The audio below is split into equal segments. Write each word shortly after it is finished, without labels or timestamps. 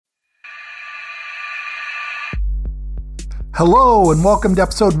Hello, and welcome to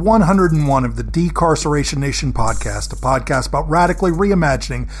episode 101 of the Decarceration Nation podcast, a podcast about radically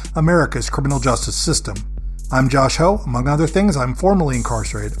reimagining America's criminal justice system. I'm Josh Ho. Among other things, I'm formerly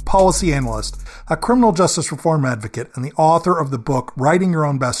incarcerated, a policy analyst, a criminal justice reform advocate, and the author of the book Writing Your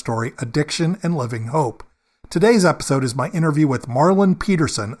Own Best Story, Addiction and Living Hope. Today's episode is my interview with Marlon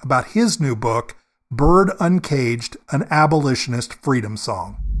Peterson about his new book, Bird Uncaged, an Abolitionist Freedom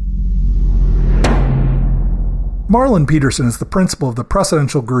Song. Marlon Peterson is the principal of the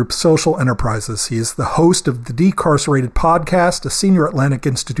precedential group Social Enterprises. He is the host of the Decarcerated podcast, a Senior Atlantic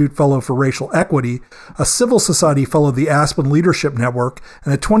Institute Fellow for Racial Equity, a Civil Society Fellow of the Aspen Leadership Network,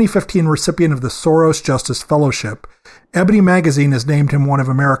 and a 2015 recipient of the Soros Justice Fellowship. Ebony Magazine has named him one of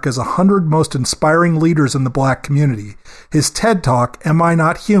America's 100 most inspiring leaders in the Black community. His TED Talk, Am I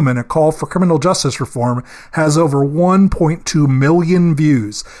Not Human? A Call for Criminal Justice Reform, has over 1.2 million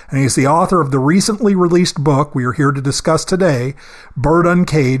views, and he is the author of the recently released book we are here to discuss today, Bird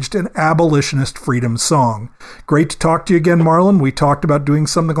Uncaged, an Abolitionist Freedom Song. Great to talk to you again, Marlon. We talked about doing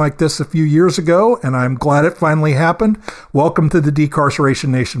something like this a few years ago, and I'm glad it finally happened. Welcome to the Decarceration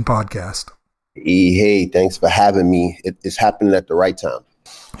Nation podcast. Hey, thanks for having me. It's happening at the right time.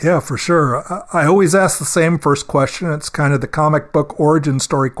 Yeah, for sure. I always ask the same first question. It's kind of the comic book origin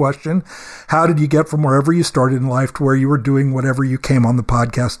story question. How did you get from wherever you started in life to where you were doing whatever you came on the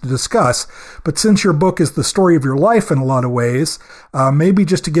podcast to discuss? But since your book is the story of your life in a lot of ways, maybe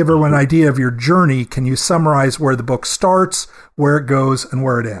just to give everyone an idea of your journey, can you summarize where the book starts, where it goes, and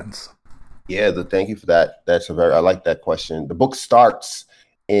where it ends? Yeah, thank you for that. I like that question. The book starts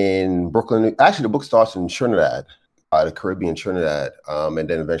in Brooklyn. Actually, the book starts in Trinidad, the Caribbean, Trinidad, and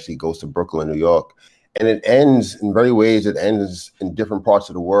then eventually goes to Brooklyn, New York. And it ends in very ways. It ends in different parts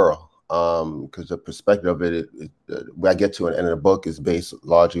of the world because the perspective of it, where I get to at the end of the book is based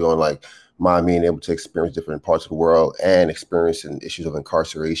largely on like my being able to experience different parts of the world and experiencing issues of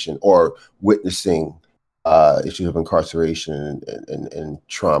incarceration or witnessing issues of incarceration and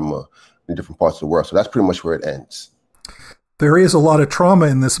trauma in different parts of the world. So that's pretty much where it ends. There is a lot of trauma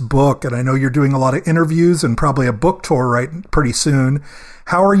in this book, and I know you're doing a lot of interviews and probably a book tour pretty soon.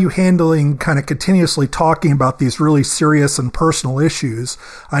 How are you handling kind of continuously talking about these really serious and personal issues?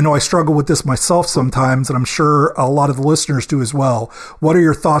 I know I struggle with this myself sometimes, and I'm sure a lot of the listeners do as well. What are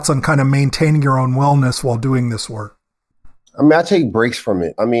your thoughts on kind of maintaining your own wellness while doing this work? I mean, I take breaks from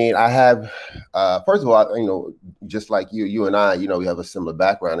it. I mean, I have, first of all, just like you and I, we have a similar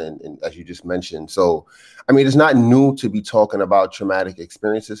background, and as you just mentioned. So, I mean, it's not new to be talking about traumatic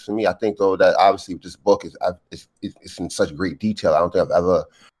experiences for me. I think, though, that obviously this book it's in such great detail. I don't think I've ever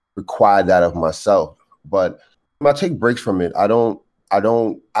required that of myself. But when I take breaks from it, I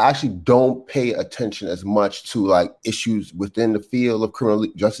actually don't pay attention as much to like issues within the field of criminal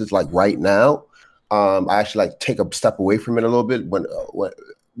justice, like right now. I actually like take a step away from it a little bit when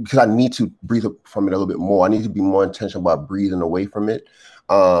because I need to breathe from it a little bit more. I need to be more intentional about breathing away from it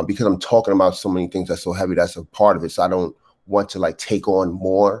because I'm talking about so many things that's so heavy. That's a part of it. So I don't want to like take on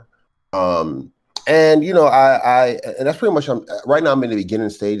more. And that's pretty much right now. I'm in the beginning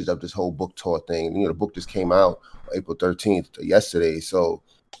stages of this whole book tour thing. The book just came out April 13th yesterday. So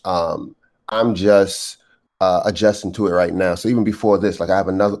I'm just adjusting to it right now. So even before this, like I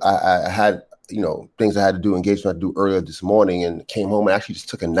had things I had to do, engagement I had to do earlier this morning, and came home and actually just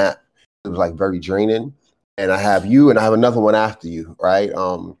took a nap. It was like very draining. And I have you, and I have another one after you, right?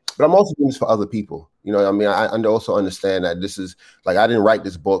 But I'm also doing this for other people. I mean, I also understand that this is like, I didn't write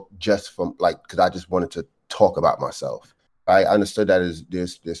this book just from like, because I just wanted to talk about myself. I understood that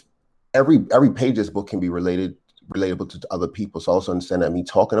there's every page of this book can be relatable to other people. So I also understand that me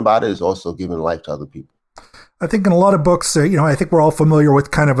talking about it is also giving life to other people. I think in a lot of books, I think we're all familiar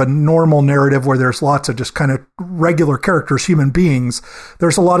with kind of a normal narrative where there's lots of just kind of regular characters, human beings.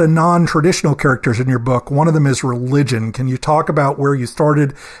 There's a lot of non-traditional characters in your book. One of them is religion. Can you talk about where you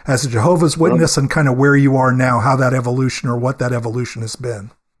started as a Jehovah's Witness and kind of where you are now, how that evolution or what that evolution has been?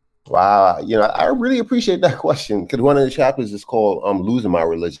 Wow. I really appreciate that question because one of the chapters is called Losing My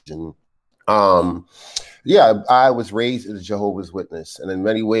Religion. Yeah, I was raised as a Jehovah's Witness, and in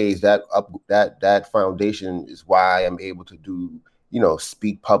many ways, that foundation is why I'm able to do,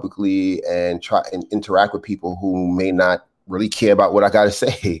 speak publicly and try and interact with people who may not really care about what I got to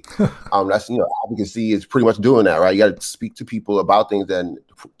say. That's advocacy is pretty much doing that, right? You got to speak to people about things and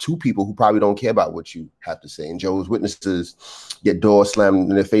to people who probably don't care about what you have to say. And Jehovah's Witnesses get doors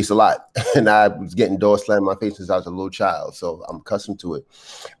slammed in their face a lot, and I was getting doors slammed in my face since I was a little child, so I'm accustomed to it.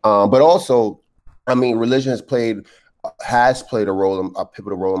 But also, I mean, religion has played a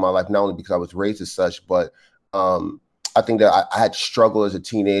pivotal role in my life, not only because I was raised as such, but I think that I had struggled as a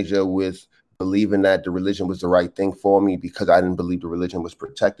teenager with believing that the religion was the right thing for me because I didn't believe the religion was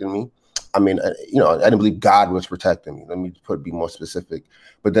protecting me. I mean, I didn't believe God was protecting me. Let me be more specific.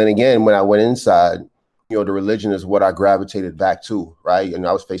 But then again, when I went inside, the religion is what I gravitated back to, right? And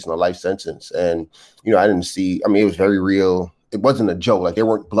I was facing a life sentence, and I didn't see. I mean, it was very real. It wasn't a joke. Like, they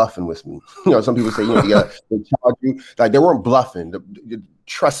weren't bluffing with me. Some people say, they charge you. Like, they weren't bluffing.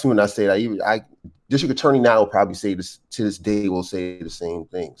 Trust me when I say that. Even district attorney now will probably say this to this day. Will say the same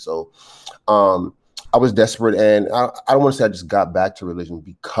thing. So, I was desperate, and I don't want to say I just got back to religion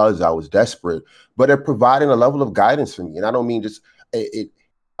because I was desperate, but it provided a level of guidance for me. And I don't mean just it.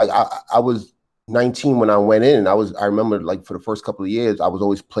 I was 19 when I went in, and I remember, like, for the first couple of years, I was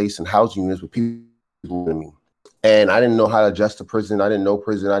always placed in housing units with people with me. And I didn't know how to adjust to prison. I didn't know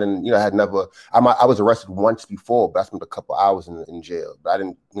prison. I didn't, I was arrested once before, but I spent a couple hours in jail. But I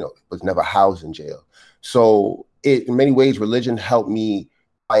didn't, was never housed in jail. So in many ways, religion helped me,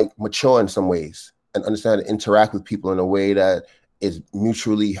 like, mature in some ways and understand and interact with people in a way that is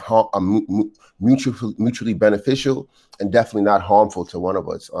mutually beneficial and definitely not harmful to one of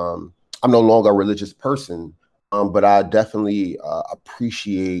us. I'm no longer a religious person, but I definitely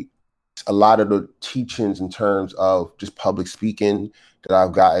appreciate a lot of the teachings in terms of just public speaking that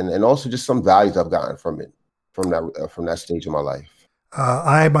I've gotten, and also just some values I've gotten from it, from that stage of my life.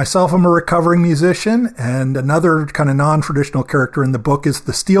 I myself am a recovering musician, and another kind of non-traditional character in the book is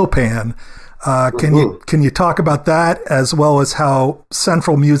the steel pan. Can you talk about that, as well as how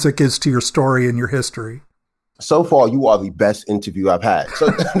central music is to your story and your history? So far, you are the best interview I've had.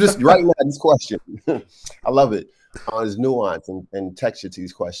 So just right now, this question, I love it. There's nuance and texture to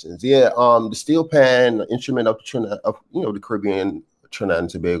these questions. Yeah, the steel pan, instrument of the Caribbean, Trinidad and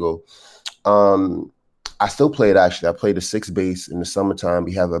Tobago. I still play it, actually. I play the sixth bass in the summertime.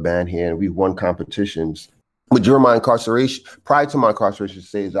 We have a band here, and we've won competitions. But during my incarceration, prior to my incarceration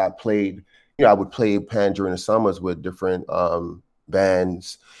stage, I would play pan during the summers with different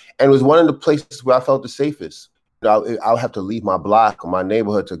bands. And it was one of the places where I felt the safest. I would have to leave my block or my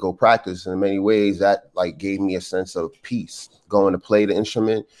neighborhood to go practice. And in many ways, that, like, gave me a sense of peace going to play the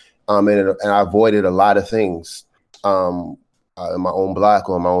instrument. And I avoided a lot of things in my own block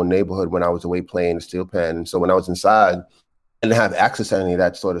or in my own neighborhood when I was away playing the steel pan. And so when I was inside, I didn't have access to any of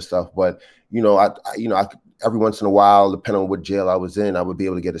that sort of stuff. But, I every once in a while, depending on what jail I was in, I would be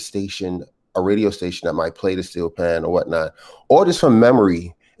able to get a radio station that might play the steel pan or whatnot, or just from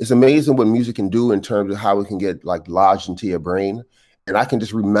memory. It's amazing what music can do in terms of how it can get, like, lodged into your brain. And I can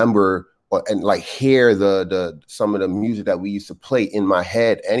just remember and, like, hear some of the music that we used to play in my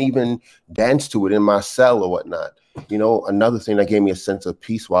head and even dance to it in my cell or whatnot. Another thing that gave me a sense of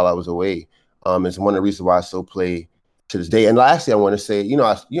peace while I was away is one of the reasons why I still play to this day. And lastly, I want to say, in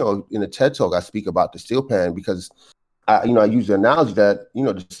the TED Talk, I speak about the steel pan because I use the analogy that,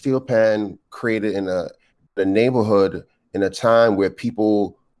 the steel pan created in a neighborhood in a time where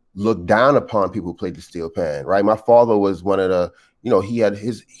people looked down upon people who played the steel pan, right? My father was one of the, he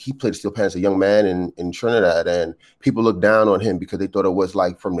played the steel pan as a young man in Trinidad, and people looked down on him because they thought it was,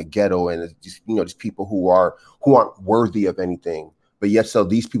 like, from the ghetto, and it's just, these people who aren't worthy of anything. But yet, so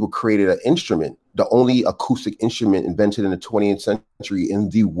these people created an instrument, the only acoustic instrument invented in the 20th century in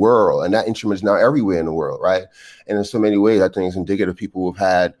the world. And that instrument is now everywhere in the world, right? And in so many ways, I think it's indicative of people who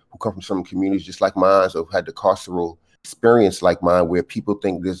come from some communities just like mine, so who've had the carceral experience like mine, where people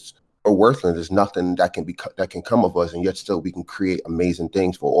think there's worthless, there's nothing that can come of us, and yet still we can create amazing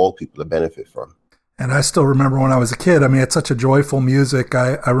things for all people to benefit from. And I still remember when I was a kid, I mean, it's such a joyful music.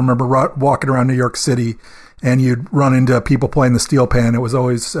 I remember walking around New York City, and you'd run into people playing the steel pan. It was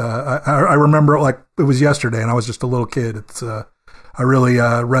always, I remember it like it was yesterday, and I was just a little kid. I really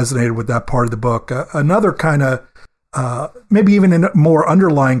resonated with that part of the book. Another kind of, maybe even a more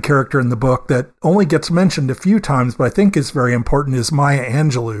underlying character in the book that only gets mentioned a few times, but I think is very important, is Maya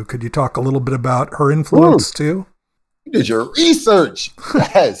Angelou. Could you talk a little bit about her influence too? You did your research.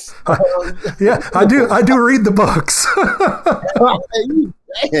 Yes. Yeah, I do read the books.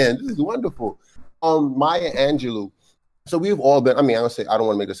 Man, this is wonderful. Maya Angelou. So we've all been, I don't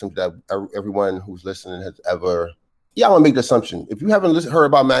want to make the assumption that everyone who's listening has ever, I want to make the assumption. If you haven't heard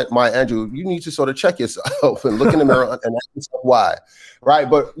about Maya Angelou, you need to sort of check yourself and look in the mirror and ask yourself why, right?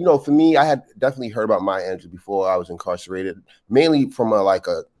 But, for me, I had definitely heard about Maya Angelou before I was incarcerated, mainly from a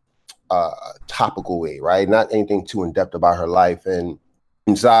topical way, right? Not anything too in-depth about her life. And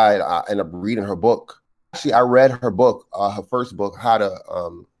inside, I ended up reading her book. Actually, I read her book, her first book,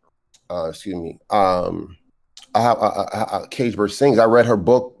 Cage Bird Sings. I read her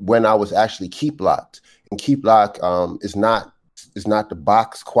book when I was actually keep locked. And keep lock is not it's not the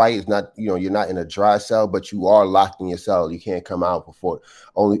box quite. It's not, you know, you're not in a dry cell, but you are locked in your cell. You can't come out you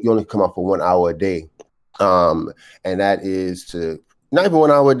only come out for 1 hour a day. And that is not even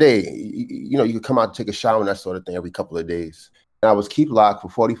 1 hour a day. You know, you could come out and take a shower and that sort of thing every couple of days. And I was keep locked for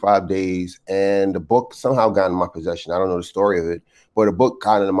 45 days, and the book somehow got in my possession. I don't know the story of it, but the book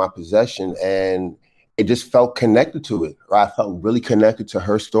got into my possession, and it just felt connected to it. Right? I felt really connected to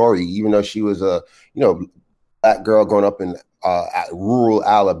her story, even though she was a, you know, black girl growing up in rural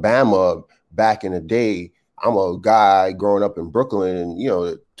Alabama back in the day. I'm a guy growing up in Brooklyn, and, you know,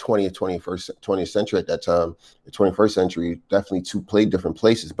 the 20th century at that time, the 21st century, definitely played different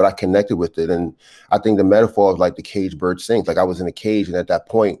places, but I connected with it. And I think the metaphor of like the cage bird sings, like I was in a cage. And at that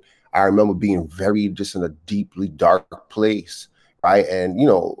point, I remember being just in a deeply dark place. Right. And, you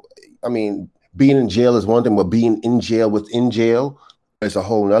know, I mean, being in jail is one thing, but being in jail within jail is a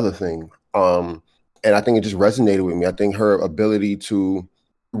whole nother thing. And I think it just resonated with me. I think her ability the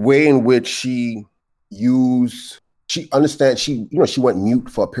way in which she understands, she went mute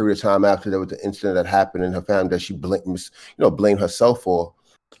for a period of time after there was the incident that happened in her family that she blamed herself for.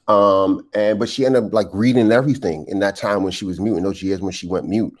 But she ended up like reading everything in that time when she was mute, in those years when she went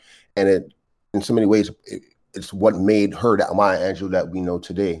mute. And it, in so many ways, it's what made her that Maya Angelou that we know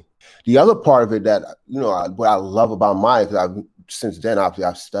today. The other part of it that, you know, what I love about Maya, because since then, obviously,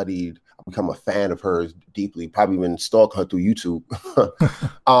 I've studied, I've become a fan of hers deeply, probably been stalking her through YouTube,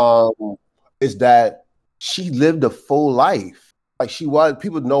 is that she lived a full life. Like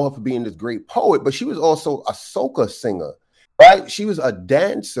people know her for being this great poet, but she was also a soca singer, right? She was a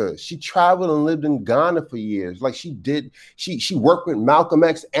dancer. She traveled and lived in Ghana for years. Like she worked with Malcolm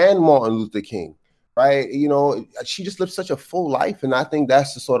X and Martin Luther King, right? You know, she just lived such a full life. And I think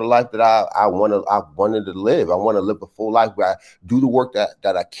that's the sort of life that I wanted to live. I want to live a full life where I do the work that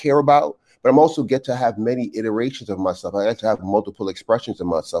I care about, but I'm also get to have many iterations of myself. I get to have multiple expressions of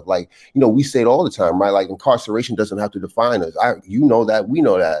myself. Like, you know, we say it all the time, right? Like incarceration doesn't have to define us. You know that, we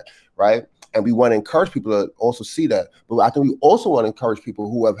know that, right? And we want to encourage people to also see that. But I think we also want to encourage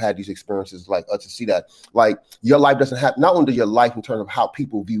people who have had these experiences like us to see that, like, your life doesn't have, not only your life in terms of how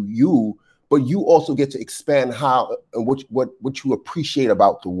people view you, but you also get to expand how and what you appreciate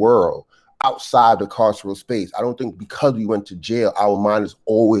about the world outside the carceral space. I don't think because we went to jail, our mind is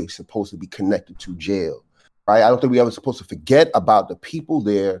always supposed to be connected to jail, right? I don't think we ever supposed to forget about the people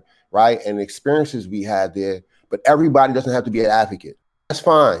there, right? And the experiences we had there, but everybody doesn't have to be an advocate. That's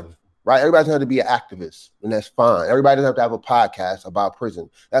fine, right? Everybody doesn't have to be an activist, and that's fine. Everybody doesn't have to have a podcast about prison.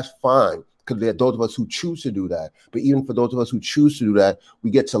 That's fine, because there are those of us who choose to do that. But even for those of us who choose to do that,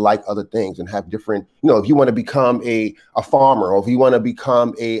 we get to like other things and have different, you know, if you want to become a farmer, or if you want to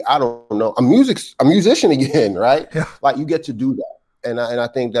become a musician again, right? Yeah. Like you get to do that. And I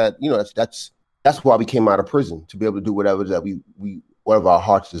think that, you know, that's why we came out of prison, to be able to do whatever that whatever our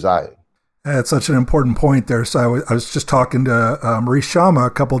hearts desire. That's such an important point there. So I was just talking to Maurice Shama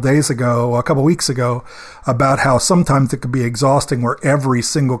a couple weeks ago, about how sometimes it could be exhausting, where every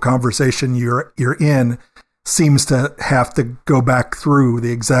single conversation you're in seems to have to go back through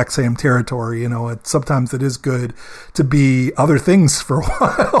the exact same territory. You know, sometimes it is good to be other things for a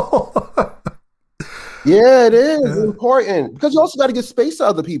while. Yeah, it is important, because you also got to give space to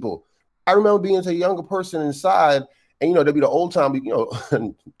other people. I remember being a younger person inside, and, you know, there'd be the old time, you know,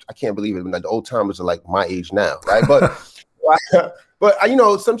 I can't believe it, but the old timers are like my age now, right? But, you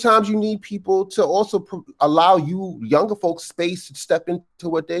know, sometimes you need people to also allow you younger folks space to step into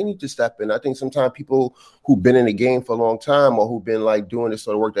what they need to step in. I think sometimes people who've been in the game for a long time, or who've been like doing this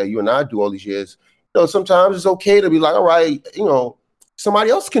sort of work that you and I do all these years, you know, sometimes it's okay to be like, all right, you know, somebody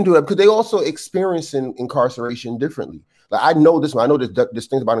else can do that, because they also experience incarceration differently. Like I know this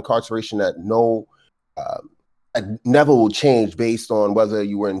things about incarceration that never will change based on whether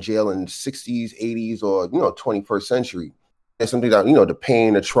you were in jail in the 60s, 80s, or, you know, 21st century. There's something that, you know, the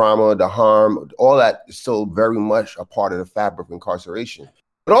pain, the trauma, the harm, all that is still very much a part of the fabric of incarceration.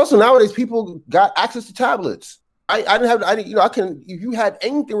 But also nowadays, people got access to tablets. I if you had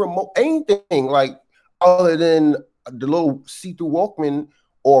anything like other than the little see-through Walkman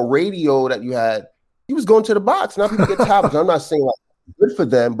or radio that you had, you was going to the box. Now people get tablets. I'm not saying like good for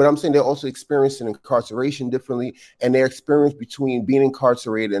them, but I'm saying they're also experiencing incarceration differently, and their experience between being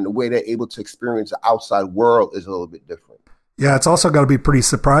incarcerated and the way they're able to experience the outside world is a little bit different. Yeah, it's also got to be pretty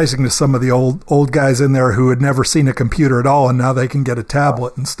surprising to some of the old guys in there who had never seen a computer at all, and now they can get a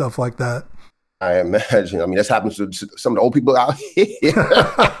tablet and stuff like that. I imagine. I mean, this happens to some of the old people out here.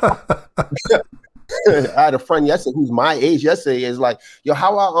 I had a friend yesterday who's my age yesterday, is like, yo,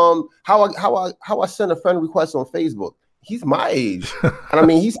 how I send a friend request on Facebook. he's my age, and I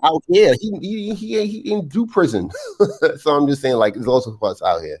mean he's out here. He didn't do prison, so I'm just saying like there's also for us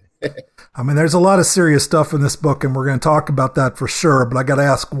out here. I mean, there's a lot of serious stuff in this book, and we're going to talk about that for sure. But I got to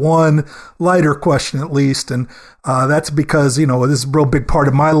ask one lighter question at least, and that's because, you know, this is a real big part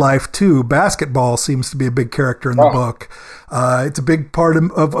of my life too. Basketball seems to be a big character in the book. It's a big part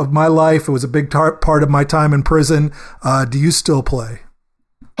of my life. It was a big part of my time in prison. Do you still play?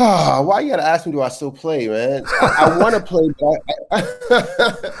 Why you gotta ask me? Do I still play, man? I want to play, but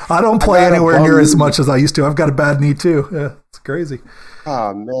I don't play anywhere near as much as I used to. I've got a bad knee too. Yeah, it's crazy.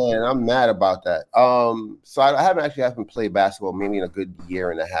 Oh man, I'm mad about that. So I haven't played basketball maybe in a good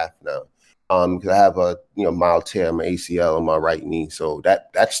year and a half now. Because I have a mild tear in my ACL on my right knee, so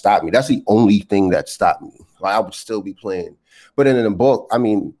that stopped me. That's the only thing that stopped me. Like, I would still be playing, but in the book, I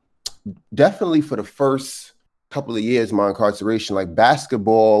mean, definitely for the first couple of years of my incarceration, like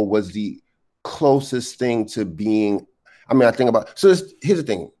basketball was the closest thing to being. I mean, I think about. So here's the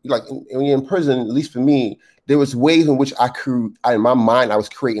thing: like when you're in prison, at least for me, there was ways in which in my mind, I was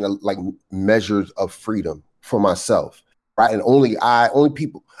creating like measures of freedom for myself, right? And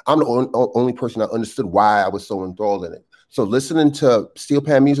I'm the only person that understood why I was so enthralled in it. So listening to steel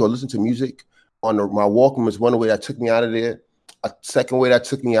pan music or listening to music on my Walkman was one way that took me out of there. A second way that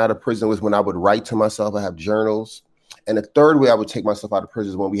took me out of prison was when I would write to myself. I have journals. And the third way I would take myself out of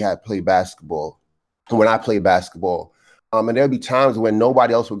prison is when we had played basketball. And when I played basketball. And there'd be times when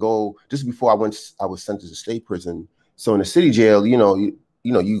nobody else would go. Just before I was sentenced to state prison. So in the city jail, you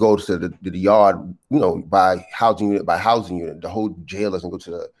go to the yard, by housing unit by housing unit. The whole jail doesn't go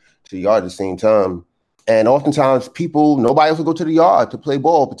to the yard at the same time. And oftentimes nobody else would go to the yard to play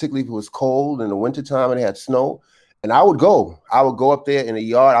ball, particularly if it was cold in the wintertime and it had snow. And I would go up there in the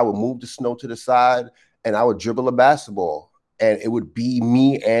yard. I would move the snow to the side and I would dribble a basketball, and it would be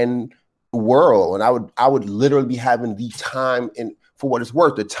me and the world. And I would literally be having the time, and for what it's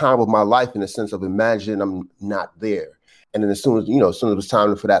worth, the time of my life, in the sense of imagining I'm not there. And then as soon as it was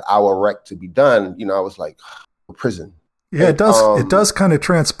time for that hour rec to be done, I was like, prison. Yeah, it does. It does kind of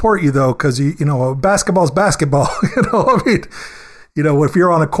transport you though, because basketball's basketball. I mean, if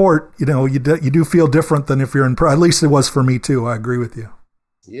you're on a court, you do feel different than if you're in at least it was for me too. I agree with you.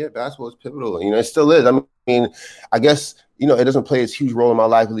 Yeah, basketball is pivotal. It still is. I mean, I guess, it doesn't play a huge role in my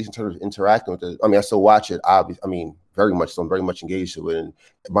life, at least in terms of interacting with it. I mean, I still watch it, obviously. I mean, very much so. I'm very much engaged with it. And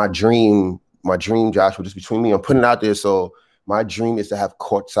my dream, Joshua, just between me, I'm putting it out there. So my dream is to have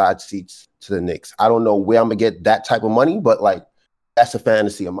courtside seats to the Knicks. I don't know where I'm going to get that type of money, but like, that's a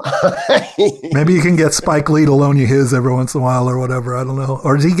fantasy of mine. Maybe you can get Spike Lee to loan you his every once in a while or whatever. I don't know.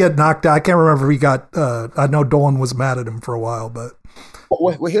 Or does he get knocked out? I can't remember if he got, I know Dolan was mad at him for a while, but.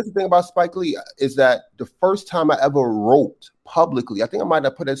 Well, here's the thing about Spike Lee is that the first time I ever wrote publicly, I think I might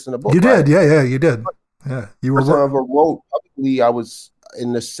have put this in the book. You did. Yeah, you did. Yeah, you were. First time I ever wrote publicly, I was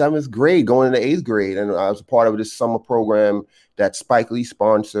in the 7th grade, going into 8th grade. And I was a part of this summer program that Spike Lee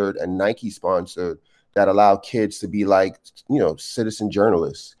sponsored and Nike sponsored that allowed kids to be like, citizen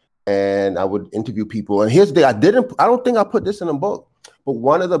journalists. And I would interview people. And here's the thing, I don't think I put this in a book, but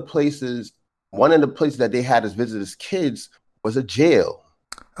one of the places that they had as visitors kids was a jail.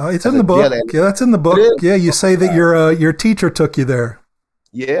 Oh, it's in the book. Yeah, that's in the book. Yeah, you say that your teacher took you there.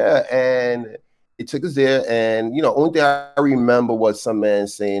 Yeah, and it took us there. And, only thing I remember was some man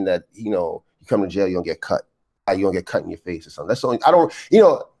saying that, you come to jail, you don't get cut. You don't get cut in your face or something. That's the only, I don't,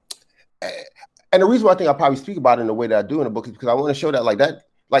 and the reason why I think I probably speak about it in the way that I do in the book is because I want to show that like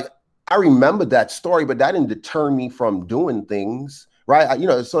I remember that story, but that didn't deter me from doing things, right?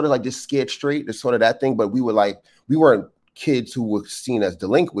 It's sort of like just scared straight. It's sort of that thing, but we weren't kids who were seen as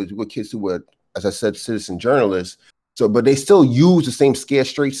delinquents. We were kids who were, as I said, citizen journalists. So, but they still use the same scared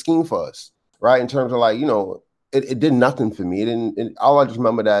straight scheme for us, right? In terms of like, it did nothing for me. It didn't. All I just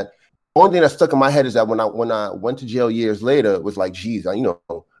remember that. Only thing that stuck in my head is that when I went to jail years later, it was like, geez, I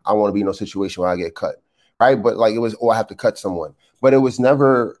want to be in no situation where I get cut, right? But like it was, I have to cut someone. But it was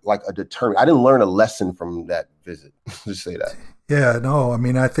never like a deterrent. I didn't learn a lesson from that visit. Just say that. Yeah, no. I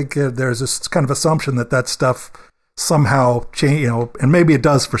mean, I think there's this kind of assumption that stuff somehow change, and maybe it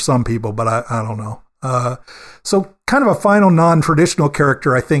does for some people, but I don't know. So kind of a final non-traditional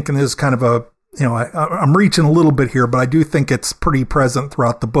character, I think, and this is kind of a, I'm reaching a little bit here, but I do think it's pretty present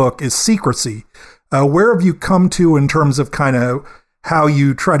throughout the book, is secrecy. Where have you come to in terms of kind of how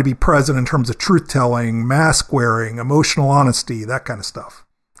you try to be present in terms of truth-telling, mask wearing, emotional honesty, that kind of stuff?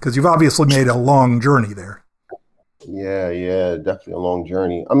 Because you've obviously made a long journey there. Yeah, definitely a long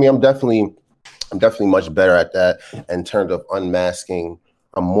journey. I mean, I'm definitely much better at that in terms of unmasking.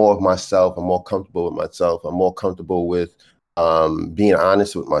 I'm more of myself. I'm more comfortable with myself. I'm more comfortable with being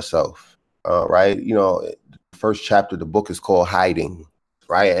honest with myself. Right? first chapter of the book is called Hiding,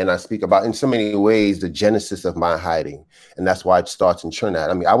 right? And I speak about, in so many ways, the genesis of my hiding. And that's why it starts in Trinidad.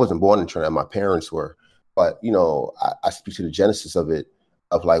 I mean, I wasn't born in Trinidad, my parents were. But, I speak to the genesis of it,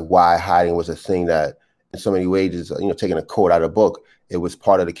 of like why hiding was a thing that in so many ways is, taking a quote out of the book, it was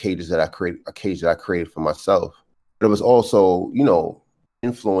part of the cages that I created, a cage that I created for myself. But it was also,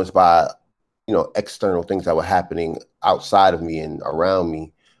 influenced by, external things that were happening outside of me and around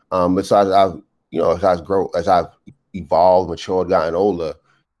me. But so as I've evolved, matured, gotten older,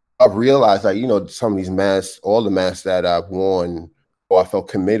 I've realized that, some of these masks, all the masks that I've worn or I felt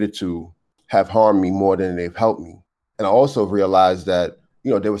committed to have harmed me more than they've helped me. And I also realized that,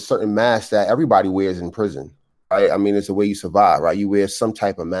 there were certain masks that everybody wears in prison, right? I mean, it's the way you survive, right? You wear some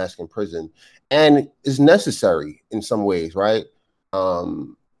type of mask in prison and it's necessary in some ways, right?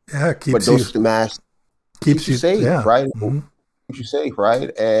 Yeah, but those masks keeps you safe, yeah. right? Mm-hmm. Keeps you safe,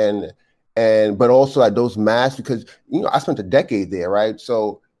 right? But also like those masks, because, I spent a decade there, right?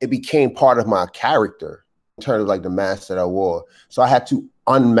 So it became part of my character in terms of like the mask that I wore. So I had to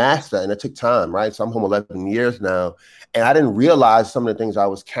unmask that, and it took time, right? So I'm home 11 years now, and I didn't realize some of the things I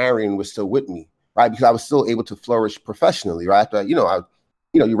was carrying was still with me, right? Because I was still able to flourish professionally, right? After,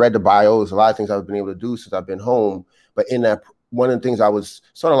 you read the bios, a lot of things I've been able to do since I've been home. But in that, one of the things I was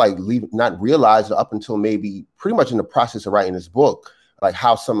sort of like not realized up until maybe pretty much in the process of writing this book, like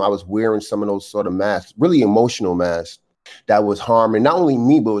how I was wearing some of those sort of masks, really emotional masks that was harming not only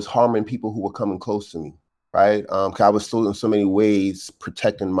me, but it was harming people who were coming close to me, right? Because I was still in so many ways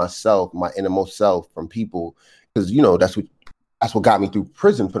protecting myself, my innermost self from people, because, that's what got me through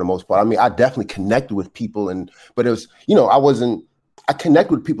prison for the most part. I mean, I definitely connected with people, but it was, I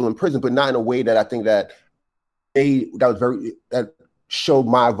connected with people in prison, but not in a way that I think that that showed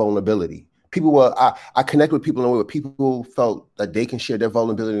my vulnerability. I connect with people in a way where people felt that they can share their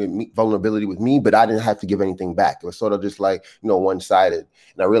vulnerability with me, but I didn't have to give anything back. It was sort of just like, one-sided.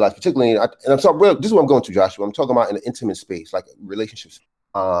 And I realized particularly, this is what I'm going to, Joshua. I'm talking about in an intimate space, like relationships,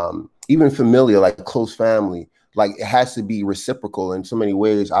 even familiar, like close family, like it has to be reciprocal. In so many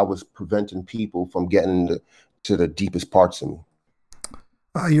ways, I was preventing people from getting to the deepest parts of me.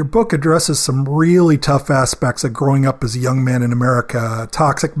 Your book addresses some really tough aspects of growing up as a young man in America,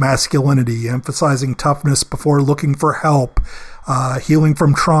 toxic masculinity, emphasizing toughness before looking for help, healing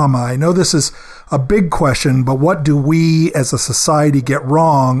from trauma. I know this is a big question, but what do we as a society get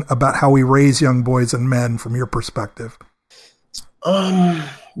wrong about how we raise young boys and men from your perspective?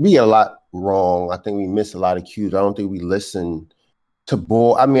 We get a lot wrong. I think we miss a lot of cues. I don't think we listen to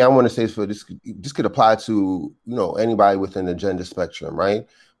boy. I mean, I want to say this could apply to, anybody within the gender spectrum, right?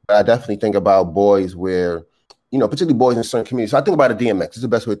 But I definitely think about boys where, particularly boys in certain communities. So I think about a DMX. It's the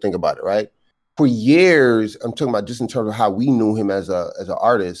best way to think about it, right? For years, I'm talking about just in terms of how we knew him as an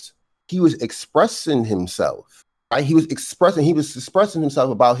artist, he was expressing himself, right? He was expressing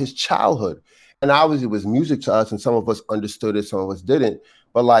himself about his childhood. And obviously it was music to us, and some of us understood it, some of us didn't.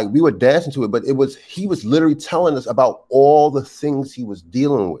 But like we were dancing to it, but he was literally telling us about all the things he was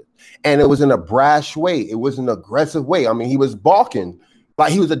dealing with. And it was in a brash way. It was an aggressive way. I mean, he was barking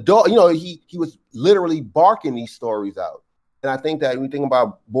like he was a dog. He was literally barking these stories out. And I think that when we think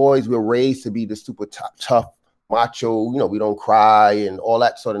about boys, we're raised to be this super tough, macho, we don't cry and all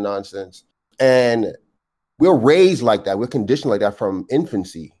that sort of nonsense. And we're raised like that. We're conditioned like that from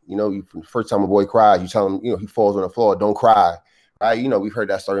infancy. From the first time a boy cries, you tell him, he falls on the floor, don't cry. Right? We've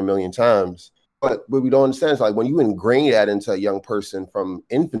heard that story a million times. But what we don't understand is like when you ingrain that into a young person from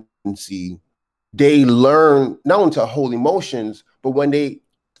infancy, they learn not only to hold emotions, but when they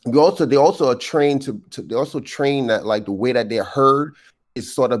also are trained they also train that like the way that they're heard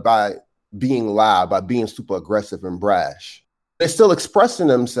is sort of by being loud, by being super aggressive and brash. They're still expressing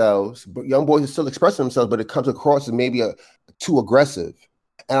themselves, but young boys are still expressing themselves, but it comes across as maybe too aggressive.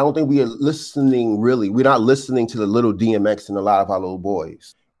 And I don't think we are listening really. We're not listening to the little DMX in a lot of our little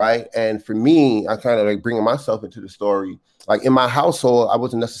boys, right? And for me, I kind of like bringing myself into the story. Like in my household, I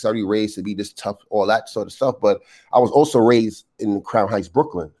wasn't necessarily raised to be this tough, all that sort of stuff, but I was also raised in Crown Heights,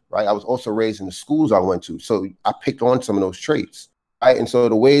 Brooklyn, right? I was also raised in the schools I went to. So I picked on some of those traits, right? And so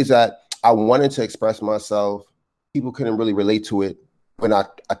the ways that I wanted to express myself, people couldn't really relate to it when I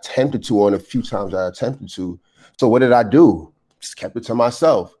attempted to, or in a few times I attempted to. So what did I do? Just kept it to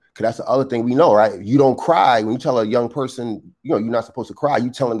myself. Because that's the other thing we know, right? You don't cry. When you tell a young person, you're not supposed to cry,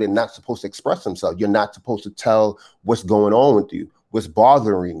 you tell them they're not supposed to express themselves. You're not supposed to tell what's going on with you, what's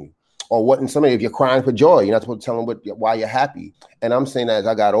bothering you, or what. And somebody, if you're crying for joy, you're not supposed to tell them why you're happy. And I'm saying that as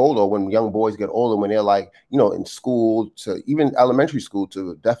I got older, when young boys get older, when they're like, in school to even elementary school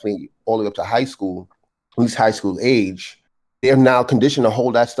to definitely all the way up to high school, at least high school age, they're now conditioned to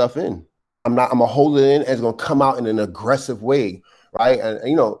hold that stuff in. I'm gonna hold it in, and it's gonna come out in an aggressive way, right? And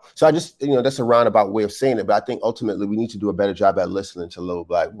you know, so I just, you know, that's a roundabout way of saying it, but I think ultimately we need to do a better job at listening to little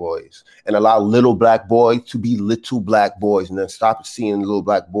black boys and allow little black boys to be little black boys, and then stop seeing little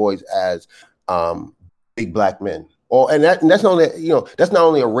black boys as big black men. Or and that's not only, you know, that's not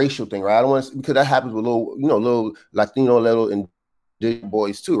only a racial thing, right? I don't want to, because that happens with little, you know, little Latino, little indigenous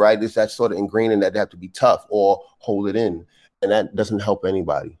boys too, right? It's that sort of ingraining that they have to be tough or hold it in, and that doesn't help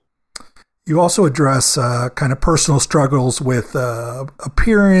anybody. You also address kind of personal struggles with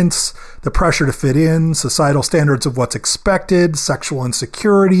appearance, the pressure to fit in, societal standards of what's expected, sexual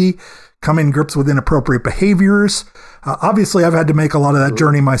insecurity, coming to grips with inappropriate behaviors. Obviously, I've had to make a lot of that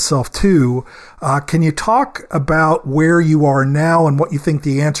journey myself, too. Can you talk about where you are now and what you think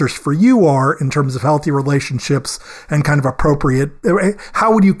the answers for you are in terms of healthy relationships and kind of appropriate?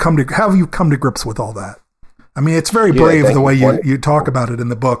 How have you come to grips with all that? I mean, it's very brave the way you talk about it in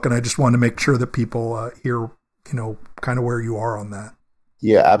the book, and I just want to make sure that people hear, you know, kind of where you are on that.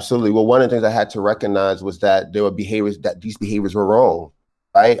 Yeah, absolutely. Well, one of the things I had to recognize was that there were behaviors, that these behaviors were wrong,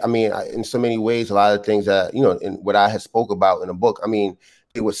 right? I mean, in so many ways, a lot of things that, you know, in what I had spoke about in the book, I mean,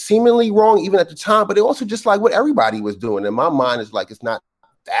 it was seemingly wrong even at the time, but it also just like what everybody was doing. In my mind, it's like, it's not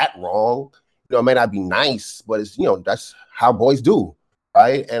that wrong. You know, it may not be nice, but it's, you know, that's how boys do.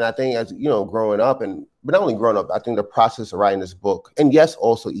 Right. And I think, as you know, growing up, but not only growing up, I think the process of writing this book, and yes,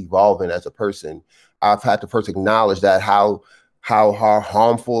 also evolving as a person, I've had to first acknowledge that how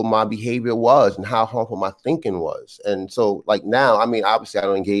harmful my behavior was and how harmful my thinking was. And so like now, I mean, obviously I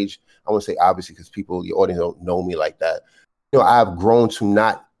don't engage. I won't say obviously because people, your audience don't know me like that. You know, I've grown to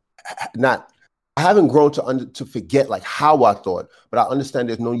I haven't grown to forget like how I thought, but I understand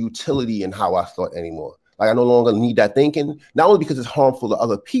there's no utility in how I thought anymore. Like I no longer need that thinking, not only because it's harmful to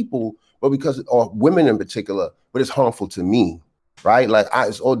other people, but because, or women in particular, but it's harmful to me, right? Like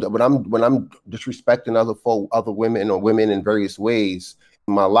when I'm disrespecting other women or women in various ways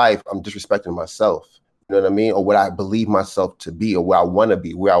in my life, I'm disrespecting myself. You know what I mean? Or what I believe myself to be, or where I want to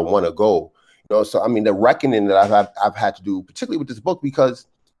be, where I want to go. You know, so I mean, the reckoning that I've had to do, particularly with this book, because,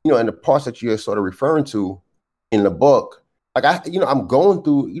 you know, in the parts that you're sort of referring to in the book. Like I'm going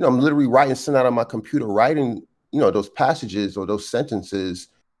through, you know, I'm literally writing, sitting out on my computer, writing, you know, those passages or those sentences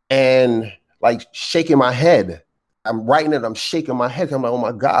and like shaking my head. I'm writing it, I'm shaking my head. I'm like, oh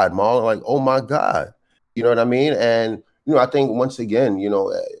my God, Marlon, like, oh my God. You know what I mean? And, you know, I think once again, you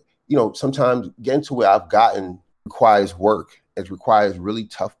know, sometimes getting to where I've gotten requires work. It requires really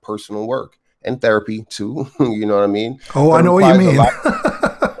tough personal work and therapy too. You know what I mean? Oh, I know what you mean.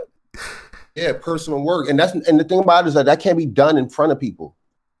 Yeah, personal work. And the thing about it is that can't be done in front of people.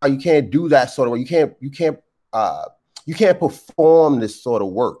 You can't do that sort of work. You can't perform this sort of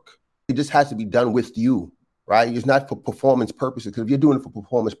work. It just has to be done with you, right? It's not for performance purposes. Because if you're doing it for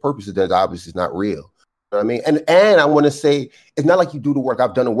performance purposes, then obviously it's not real. You know what I mean? And I want to say, it's not like you do the work.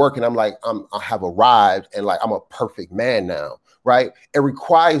 I've done the work and I'm like, I have arrived and like I'm a perfect man now, right? It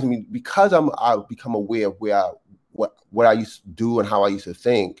requires me, because I've become aware of what I used to do and how I used to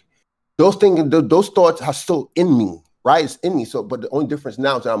think. Those things, those thoughts are still in me, right? It's in me. So, but the only difference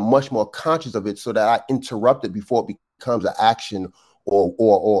now is that I'm much more conscious of it, so that I interrupt it before it becomes an action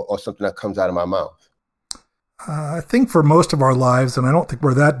or something that comes out of my mouth. I think for most of our lives, and I don't think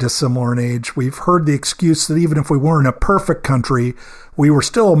we're that dissimilar in age, we've heard the excuse that even if we weren't a perfect country, we were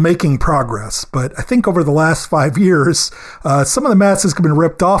still making progress. But I think over the last 5 years, some of the masses have been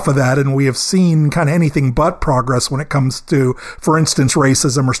ripped off of that, and we have seen kind of anything but progress when it comes to, for instance,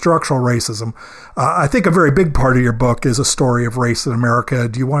 racism or structural racism. I think a very big part of your book is a story of race in America.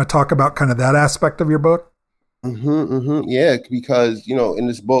 Do you want to talk about kind of that aspect of your book? Yeah, because, you know, in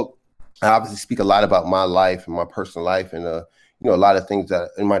this book, I obviously speak a lot about my life and my personal life and, you know, a lot of things that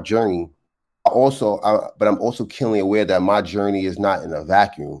in my journey. But I'm also keenly aware that my journey is not in a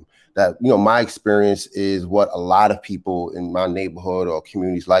vacuum, that, you know, my experience is what a lot of people in my neighborhood or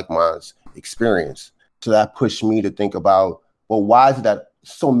communities like mine experience. So that pushed me to think about, well, why is it that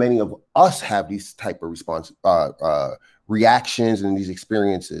so many of us have these type of reactions and these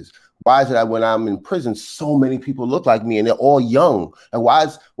experiences? Why is it that when I'm in prison, so many people look like me and they're all young? And why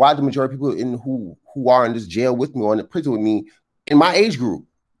the majority of people who are in this jail with me or in the prison with me in my age group?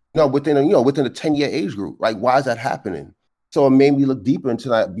 Within a 10-year age group. Like, why is that happening? So it made me look deeper into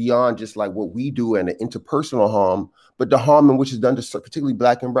that, beyond just like what we do and the interpersonal harm, but the harm in which is done to particularly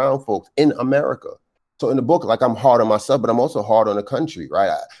Black and brown folks in America. So in the book, like, I'm hard on myself, but I'm also hard on the country,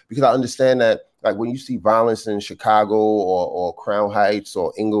 right? Because I understand that, like, when you see violence in Chicago or Crown Heights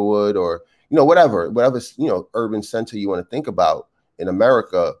or Inglewood or, you know, whatever, you know, urban center you want to think about in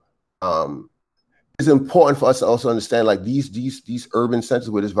America, it's important for us to also understand like these urban centers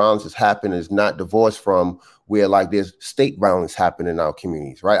where this violence is happening is not divorced from where like there's state violence happening in our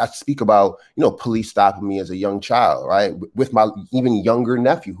communities, right? I speak about, police stopping me as a young child, right? With my even younger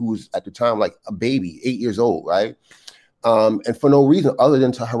nephew, who was at the time like a baby, 8 years old, right? And for no reason other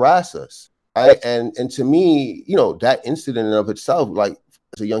than to harass us, right? And to me, that incident in of itself, like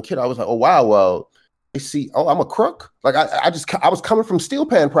as a young kid, I was like, oh wow, well, they see, oh, I'm a crook. Like I was coming from steel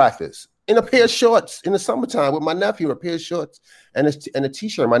pan practice in a pair of shorts in the summertime with my nephew, a pair of shorts and a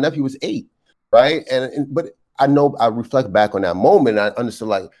t-shirt. My nephew was 8, right? But I know I reflect back on that moment. And I understood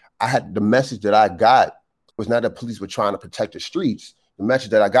like I had the message that I got was not that police were trying to protect the streets. The message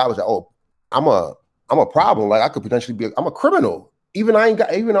that I got was that, oh, I'm a problem. Like I could potentially I'm a criminal. Even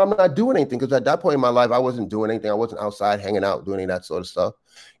though I'm not doing anything, because at that point in my life, I wasn't doing anything. I wasn't outside hanging out, doing any of that sort of stuff,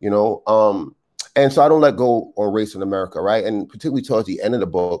 And so I don't let go on race in America, right? And particularly towards the end of the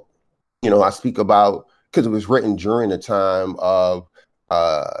book, I speak about, because it was written during the time of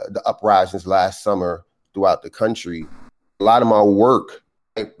the uprisings last summer throughout the country. A lot of my work,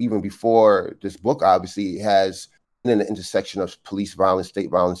 even before this book, obviously, has been in the intersection of police violence, state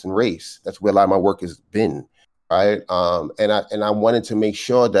violence, and race. That's where a lot of my work has been, right? And I wanted to make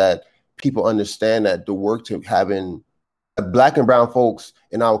sure that people understand that the work to having Black and brown folks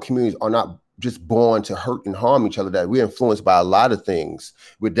in our communities are not just born to hurt and harm each other, that we're influenced by a lot of things.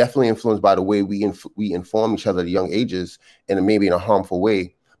 We're definitely influenced by the way we inform each other at young ages, and maybe in a harmful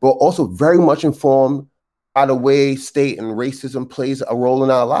way, but also very much informed by the way state and racism plays a role in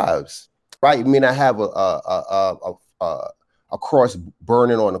our lives, right? You may not have a cross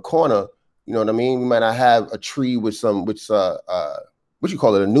burning on the corner, you know what I mean? We might not have a tree with what you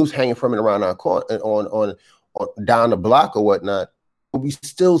call it, a noose hanging from it around our corner on down the block or whatnot, but we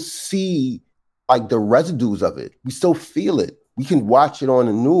still see like the residues of it. We still feel it. We can watch it on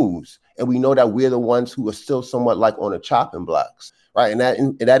the news, and we know that we're the ones who are still somewhat like on the chopping blocks, right? And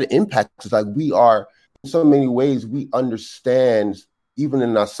that impacts us. Like we are, in so many ways, we understand, even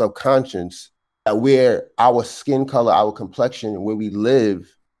in our subconscious, that where our skin color, our complexion, where we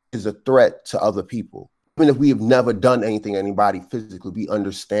live is a threat to other people. Even if we have never done anything to anybody physically, we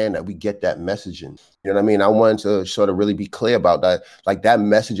understand that, we get that messaging. You know what I mean? I wanted to sort of really be clear about that. Like that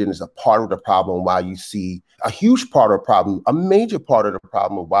messaging is a part of the problem why you see a huge part of the problem, a major part of the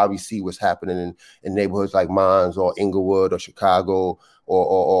problem of why we see what's happening in neighborhoods like mine or Inglewood or Chicago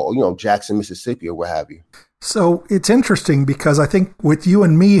or Jackson, Mississippi or what have you. So it's interesting because I think with you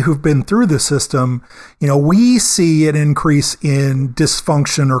and me who've been through the system, we see an increase in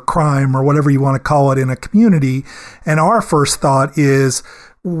dysfunction or crime or whatever you want to call it in a community. And our first thought is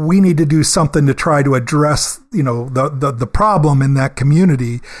we need to do something to try to address, the problem in that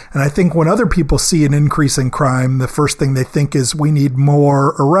community. And I think when other people see an increase in crime, the first thing they think is we need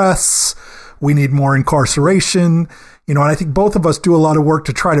more arrests, we need more incarceration, and I think both of us do a lot of work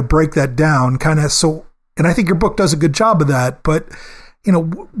to try to break that down and I think your book does a good job of that. But,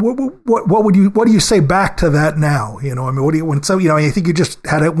 what do you say back to that now? I think you just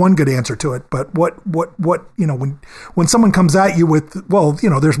had one good answer to it. But when someone comes at you with, well,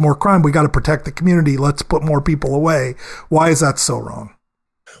 there's more crime, we got to protect the community, let's put more people away. Why is that so wrong?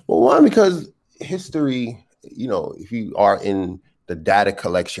 Well, one, because history, if you are in the data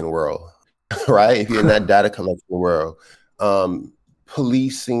collection world, right? If you're in that data collection world,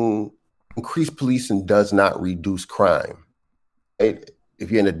 increased policing does not reduce crime. Right?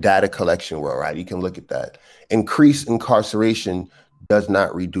 If you're in the data collection world, right, you can look at that. Increased incarceration does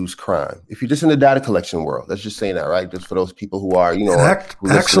not reduce crime. If you're just in the data collection world, let's just say that, right? Just for those people who are,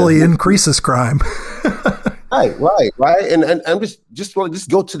 actually increases crime. Right. And I'm just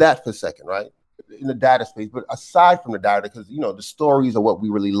go to that for a second, right? In the data space, but aside from the data, because the stories are what we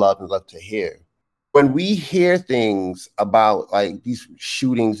really love to hear. When we hear things about like these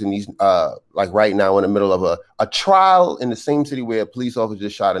shootings and these, like right now in the middle of a trial in the same city where a police officer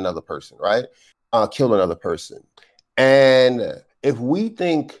just shot another person, right? Killed another person. And if we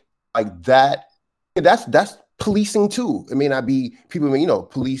think like that's policing too. It may not be people,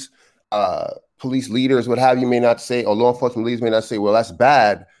 police leaders, what have you, may not say, or law enforcement leaders may not say, well, that's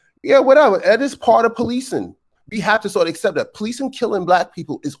bad. Yeah, whatever. That is part of policing. We have to sort of accept that policing killing Black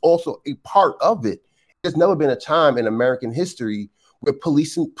people is also a part of it. There's never been a time in American history where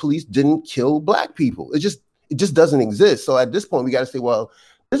police didn't kill Black people. It just doesn't exist. So at this point, we got to say, well,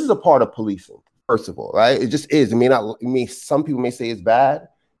 this is a part of policing, first of all, right? It just is. Some people may say it's bad.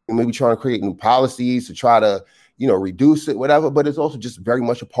 You may be trying to create new policies to try to, reduce it, whatever, but it's also just very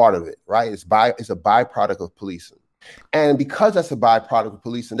much a part of it, right? It's a byproduct of policing. And because that's a byproduct of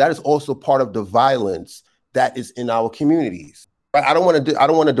policing, that is also part of the violence that is in our communities. But I don't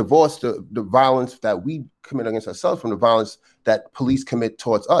want to divorce the violence that we commit against ourselves from the violence that police commit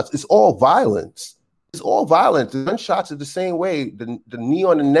towards us. It's all violence. It's all violence. The gunshots are the same way. The knee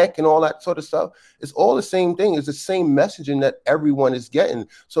on the neck and all that sort of stuff. It's all the same thing. It's the same messaging that everyone is getting.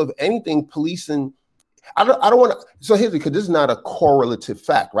 So if anything, policing, I don't want to. So here's because this is not a correlative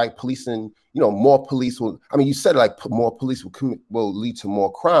fact, right? Policing, more police will. I mean, you said like more police will lead to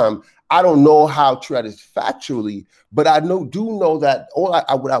more crime. I don't know how true that is factually, but I do know that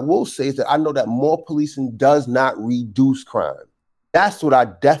what I will say is that I know that more policing does not reduce crime. That's what I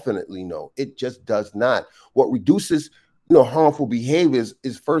definitely know. It just does not. What reduces, harmful behaviors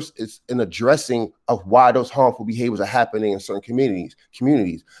is an addressing of why those harmful behaviors are happening in certain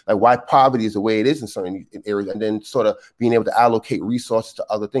communities, like why poverty is the way it is in certain areas, and then sort of being able to allocate resources to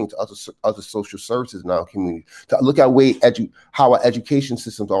other things, to other social services in our community, to look at how our education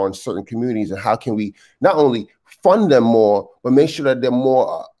systems are in certain communities, and how can we not only fund them more, but make sure that they're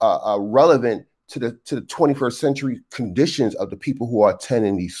more relevant to the 21st century conditions of the people who are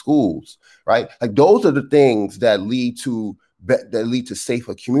attending these schools, right? Like those are the things that lead to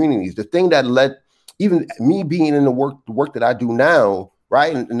safer communities. The thing that led even me being in the work that I do now,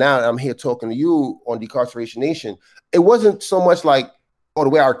 right? And now I'm here talking to you on Decarceration Nation. It wasn't so much like, the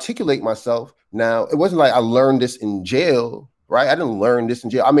way I articulate myself now, it wasn't like I learned this in jail, right? I didn't learn this in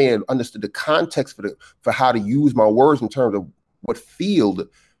jail. I may have understood the context for how to use my words in terms of what field.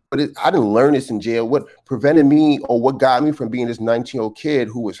 But I didn't learn this in jail. What prevented me or what got me from being this 19-year-old kid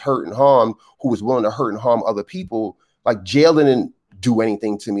who was hurt and harmed, who was willing to hurt and harm other people, like jail didn't do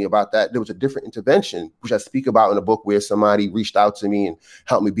anything to me about that. There was a different intervention, which I speak about in the book, where somebody reached out to me and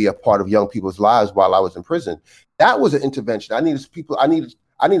helped me be a part of young people's lives while I was in prison. That was an intervention. I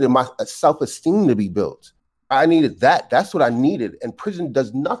needed my self-esteem to be built. I needed that. That's what I needed. And prison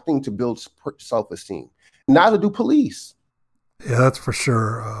does nothing to build self-esteem. Neither do police. Yeah, that's for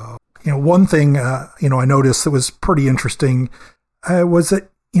sure. One thing, I noticed that was pretty interesting was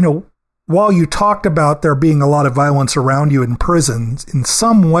that, while you talked about there being a lot of violence around you in prisons, in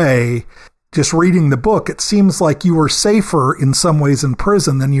some way, just reading the book, it seems like you were safer in some ways in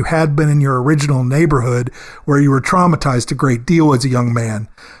prison than you had been in your original neighborhood where you were traumatized a great deal as a young man.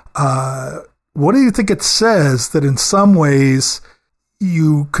 What do you think it says that in some ways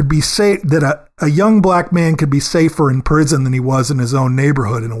you could be safe, that a young black man could be safer in prison than he was in his own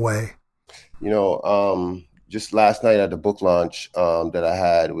neighborhood in a way? Just last night at the book launch that I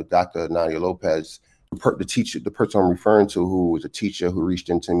had with Dr. Nadia Lopez, the person I'm referring to, who was a teacher who reached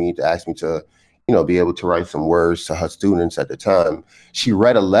into me to ask me to, be able to write some words to her students at the time. She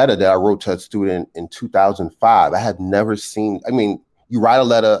read a letter that I wrote to a student in 2005. I had never seen, you write a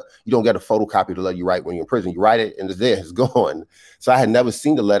letter, you don't get a photocopy of the letter you write when you're in prison. You write it and it's gone. So I had never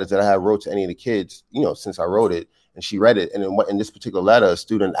seen the letters that I had wrote to any of the kids, since I wrote it. And she read it. And in this particular letter, a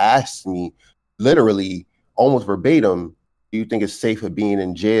student asked me literally almost verbatim, do you think it's safer being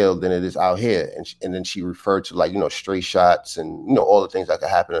in jail than it is out here? And then she referred to stray shots and, all the things that could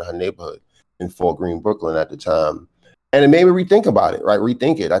happen in her neighborhood in Fort Greene, Brooklyn at the time. And it made me rethink about it, right?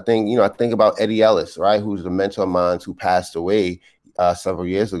 Rethink it. I think about Eddie Ellis, right? Who's a mentor of mine who passed away several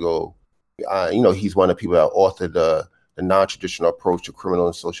years ago. He's one of the people that authored the non-traditional approach to criminal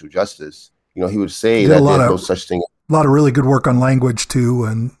and social justice. He would say that there's no such thing. A lot of really good work on language too.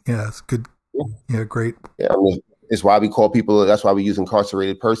 And it's good. Yeah, great. Yeah, it's why we call people, that's why we use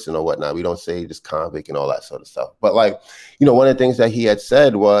incarcerated person or whatnot. We don't say just convict and all that sort of stuff. But one of the things that he had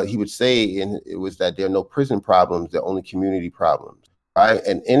said was, he would say, and it was that there are no prison problems, there are only community problems, right?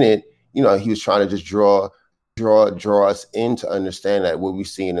 And in it, he was trying to just draw us in to understand that what we're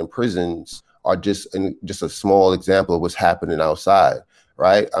seeing in prisons are just a small example of what's happening outside,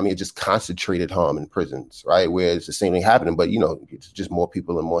 right? It's just concentrated harm in prisons, right? Where it's the same thing happening, but it's just more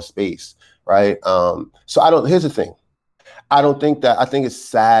people in more space, right? Here's the thing. I think it's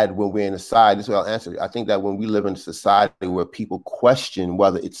sad when we're in a society, this is what I'll answer. I think that when we live in a society where people question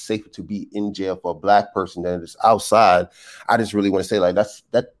whether it's safer to be in jail for a black person than it is outside, I just really want to say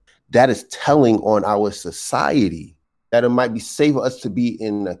that is telling on our society, that it might be safer for us to be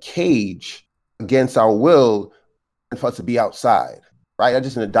in a cage against our will than for us to be outside, right? That's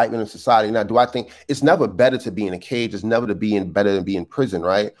just an indictment of society. Now, do I think it's never better to be in a cage? It's never better than be in prison,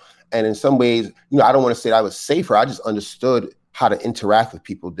 right? And in some ways, I don't want to say that I was safer. I just understood how to interact with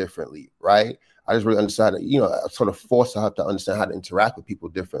people differently, right? I just really understood, I sort of forced her to understand how to interact with people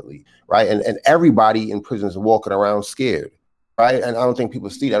differently, right? And everybody in prison is walking around scared. Right. And I don't think people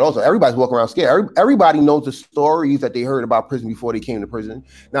see that. Also, everybody's walking around scared. Everybody knows the stories that they heard about prison before they came to prison.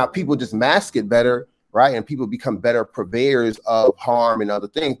 Now, people just mask it better. Right. And people become better purveyors of harm and other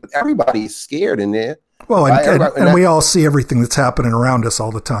things. But everybody is scared in there. Well, right? and we all see everything that's happening around us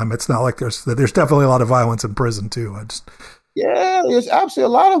all the time. It's not like there's definitely a lot of violence in prison too. Yeah, there's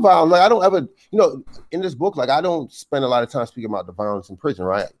absolutely a lot of violence. Like I don't ever, in this book, like I don't spend a lot of time speaking about the violence in prison,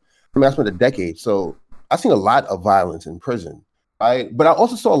 right? I mean, I spent a decade, so I've seen a lot of violence in prison, right? But I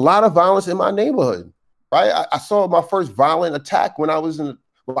also saw a lot of violence in my neighborhood, right? I saw my first violent attack when I was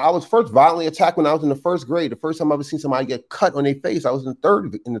I was first violently attacked when I was in the first grade. The first time I ever seen somebody get cut on their face, I was in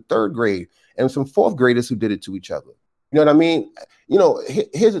the third grade, and some fourth graders who did it to each other. You know what I mean?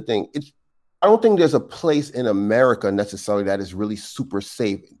 Here's the thing. I don't think there's a place in America necessarily that is really super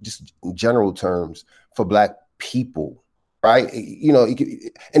safe, just in general terms, for Black people, right?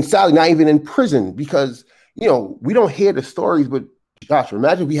 And sadly, not even in prison, because, we don't hear the stories, but gosh,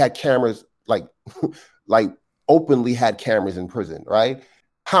 imagine we had cameras, like openly had cameras in prison, right?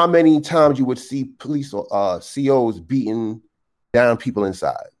 How many times you would see police or COs beating down people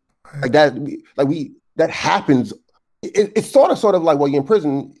inside? Like that, that happens. It's sort of like, well, you're in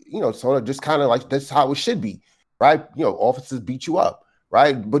prison, sort of just kind of like that's how it should be, right? Officers beat you up,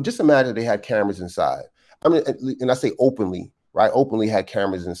 right? But just imagine they had cameras inside. I mean, and I say openly, right? Openly had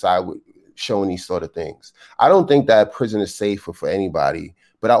cameras inside showing these sort of things. I don't think that prison is safe for anybody,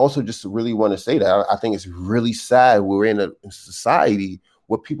 but I also just really want to say that I think it's really sad we're in a society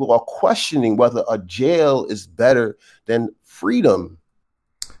where people are questioning whether a jail is better than freedom.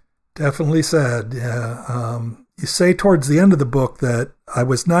 Definitely sad, yeah. You say towards the end of the book that I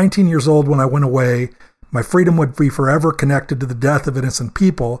was 19 years old when I went away. My freedom would be forever connected to the death of innocent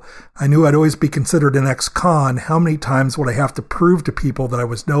people. I knew I'd always be considered an ex-con. How many times would I have to prove to people that I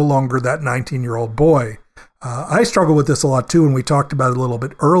was no longer that 19-year-old boy? I struggle with this a lot too, and we talked about it a little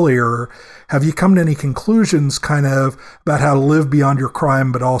bit earlier. Have you come to any conclusions kind of about how to live beyond your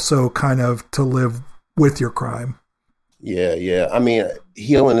crime, but also kind of to live with your crime? Yeah. I mean,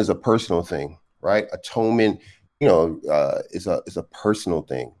 healing is a personal thing, right? Atonement, is a personal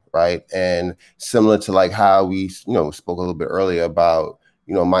thing, right? And similar to like how we, spoke a little bit earlier about,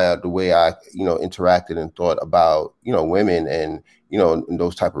 the way I, interacted and thought about, women and, and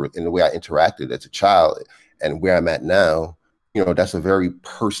those in the way I interacted as a child and where I'm at now, that's a very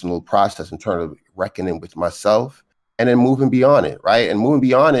personal process in terms of reckoning with myself and then moving beyond it, right? And moving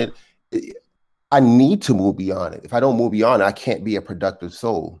beyond it, I need to move beyond it. If I don't move beyond it, I can't be a productive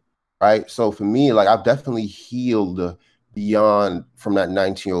soul. Right. So for me, like I've definitely healed beyond from that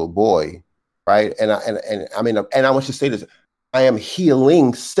 19-year-old boy. Right. And I want to say this, I am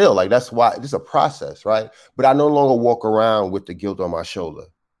healing still. Like that's why this is a process. Right. But I no longer walk around with the guilt on my shoulder.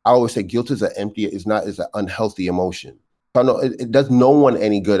 I always say guilt is an unhealthy emotion. I know it does no one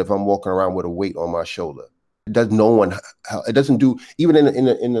any good if I'm walking around with a weight on my shoulder. It does no one. It doesn't do even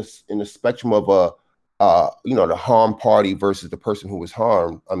in the spectrum of the harm party versus the person who was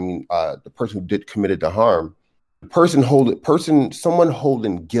harmed. I mean, the person who committed the harm. Someone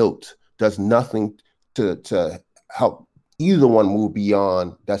holding guilt does nothing to help either one move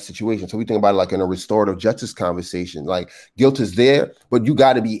beyond that situation. So we think about it like in a restorative justice conversation. Like guilt is there, but you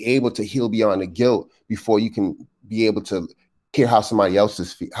got to be able to heal beyond the guilt before you can be able to hear how somebody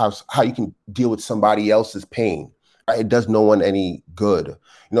else's how you can deal with somebody else's pain. It does no one any good,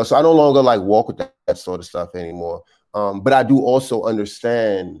 so I no longer like walk with that sort of stuff anymore. But I do also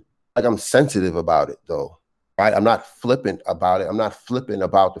understand, like I'm sensitive about it though, right? I'm not flippant about it. I'm not flippant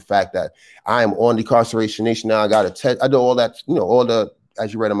about the fact that I am on Decarceration Nation now. I got a test. I do all that,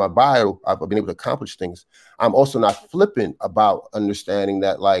 as you read in my bio, I've been able to accomplish things. I'm also not flippant about understanding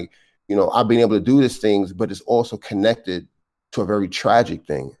that like, I've been able to do these things, but it's also connected to a very tragic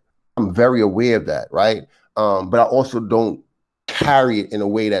thing. I'm very aware of that, right? But I also don't carry it in a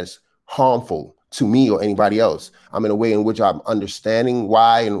way that's harmful to me or anybody else. I'm in a way in which I'm understanding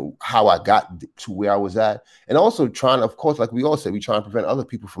why and how I got to where I was at. And also trying, of course, like we all said, we try and prevent other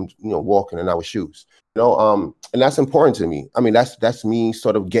people from, walking in our shoes, and that's important to me. I mean, that's me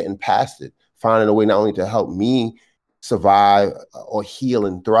sort of getting past it, finding a way not only to help me survive or heal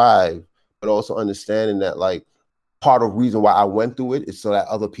and thrive, but also understanding that like part of the reason why I went through it is so that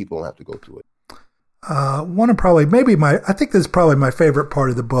other people don't have to go through it. I think this is probably my favorite part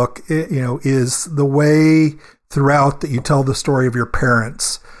of the book, is the way throughout that you tell the story of your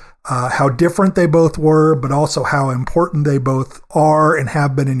parents, how different they both were, but also how important they both are and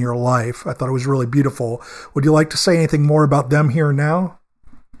have been in your life. I thought it was really beautiful. Would you like to say anything more about them here now?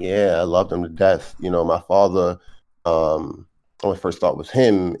 Yeah, I love them to death. My father, when I first thought with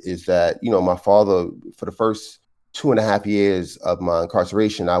him is that, my father, for the first 2.5 years of my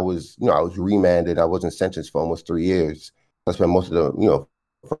incarceration, I was remanded. I wasn't sentenced for almost 3 years. I spent most of the,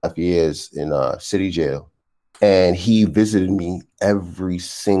 5 years in city jail. And he visited me every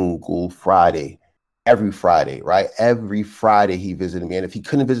single Friday. every Friday, right? Every Friday he visited me. And if he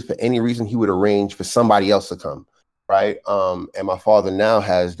couldn't visit for any reason, he would arrange for somebody else to come, right? And my father now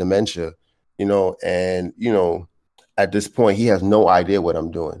has dementia, and, at this point, he has no idea what I'm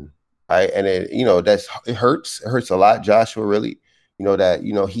doing, right? And it hurts. It hurts a lot, Joshua, really, that,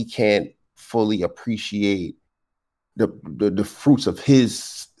 he can't fully appreciate the fruits of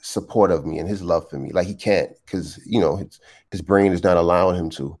his support of me and his love for me. Like he can't, because, his brain is not allowing him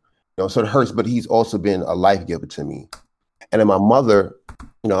to. So it hurts, but he's also been a life giver to me. And then my mother,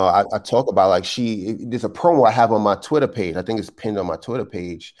 I talk about like there's a promo I have on my Twitter page. I think it's pinned on my Twitter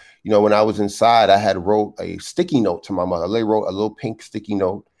page. When I was inside, I had wrote a sticky note to my mother. I wrote a little pink sticky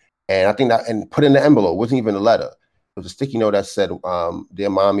note, and I think and put in the envelope. It wasn't even a letter. It was a sticky note that said, "Dear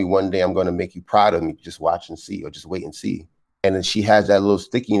mommy, one day I'm going to make you proud of me. Just watch and see, or just wait and see." And then she has that little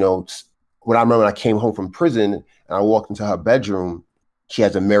sticky note. When I remember when I came home from prison and I walked into her bedroom, she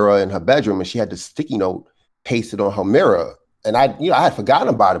has a mirror in her bedroom, and she had the sticky note pasted on her mirror. And I had forgotten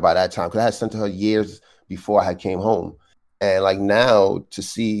about it by that time because I had sent to her years before I had came home. And like now to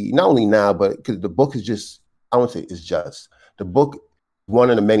see, not only now, but because the book is just, I won't say it's just, the book,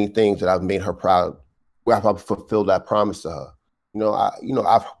 one of the many things that I've made her proud, where I've fulfilled that promise to her.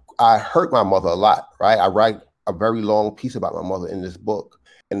 I hurt my mother a lot, right? I write a very long piece about my mother in this book,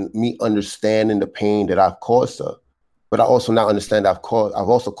 and me understanding the pain that I've caused her. But I also now understand I've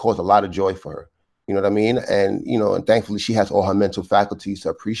also caused a lot of joy for her. You know what I mean? And, and thankfully she has all her mental faculties to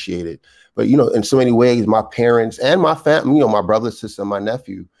appreciate it. But, in so many ways, my parents and my family, my brother, sister, my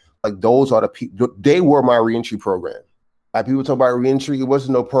nephew, like those are the people, they were my reentry program. Like people talk about reentry, it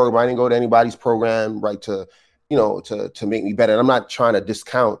wasn't no program. I didn't go to anybody's program, right, to make me better. And I'm not trying to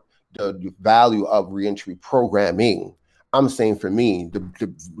discount the value of reentry programming. I'm saying for me,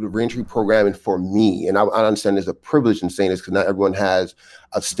 the reentry programming for me, and I understand there's a privilege in saying this because not everyone has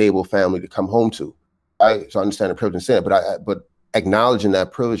a stable family to come home to, right? So I understand the privilege in saying it, but acknowledging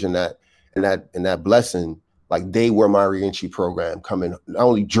that privilege and that blessing, like they were my reentry program coming not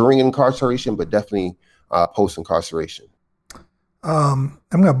only during incarceration, but definitely post-incarceration. I'm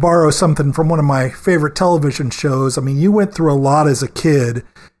going to borrow something from one of my favorite television shows. I mean, you went through a lot as a kid.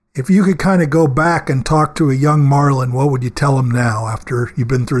 If you could kind of go back and talk to a young Marlon, what would you tell him now after you've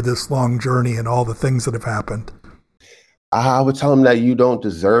been through this long journey and all the things that have happened? I would tell him that you don't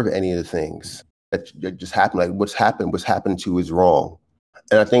deserve any of the things that just happened. Like what's happened to you is wrong.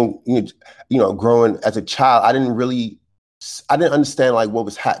 And I think, growing as a child, I didn't understand like what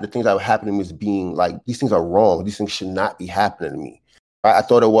was the things that were happening to me as being like, these things are wrong. These things should not be happening to me. Right? I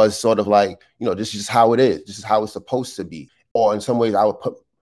thought it was sort of like, this is just how it is. This is how it's supposed to be. Or in some ways I would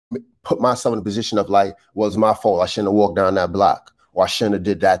put myself in a position of like, well, it's my fault. I shouldn't have walked down that block, or I shouldn't have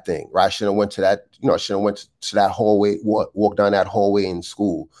did that thing, right? I shouldn't have went to that, I shouldn't have went to that hallway, walked down that hallway in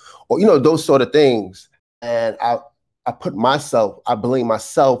school, or, those sort of things. And I blame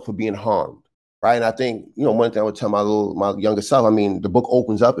myself for being harmed, right? And I think, one thing I would tell my younger self, I mean, the book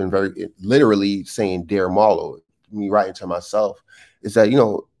opens up and literally saying, "Dear Marlo," me writing to myself, is that,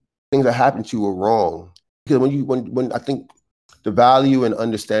 things that happened to you were wrong. Because when I think the value and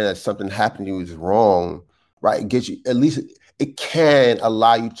understanding that something happened to you is wrong, right? It gets you, at least it can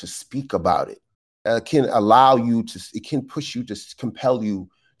allow you to speak about it. It can push you to compel you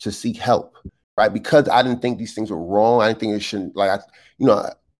to seek help, right? Because I didn't think these things were wrong. I didn't think it shouldn't,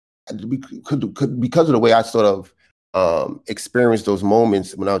 because of the way I sort of experienced those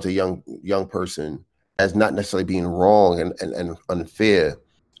moments when I was a young person as not necessarily being wrong and unfair.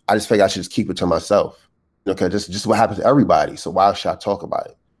 I just figured I should just keep it to myself. Okay, just what happens to everybody. So why should I talk about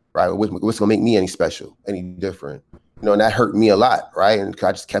it, right? What's gonna make me any special, any different? And that hurt me a lot, right? And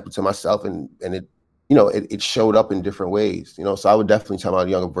I just kept it to myself, and it, it showed up in different ways. So I would definitely tell my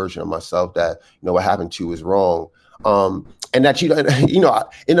younger version of myself that what happened to you is wrong, and that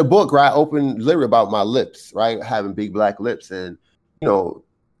in the book, right, I open literally about my lips, right, having big black lips, and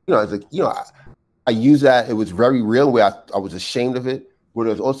it's like I use that. It was very real where I was ashamed of it, but it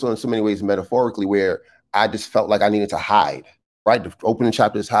was also in so many ways metaphorically where I just felt like I needed to hide, right? The opening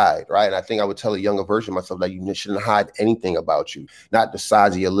chapter is hide, right? And I think I would tell a younger version of myself that you shouldn't hide anything about you, not the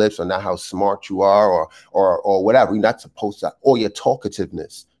size of your lips or not how smart you are or whatever. You're not supposed to, or your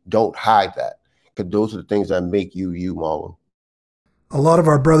talkativeness. Don't hide that, because those are the things that make you, Marlon. A lot of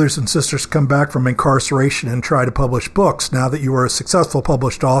our brothers and sisters come back from incarceration and try to publish books. Now that you are a successful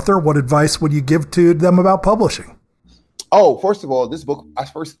published author, what advice would you give to them about publishing? Oh, first of all, this book,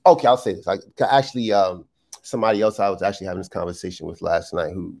 I'll say this. Somebody else I was actually having this conversation with last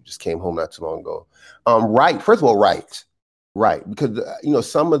night who just came home not too long ago. First of all, write. Because,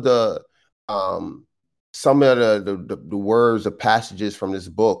 some of the some of the words, the passages from this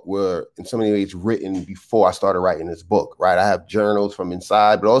book were in so many ways written before I started writing this book, right? I have journals from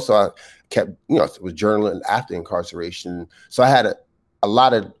inside, but also I kept, was journaling after incarceration. So I had a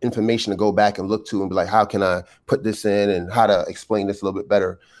lot of information to go back and look to and be like, how can I put this in and how to explain this a little bit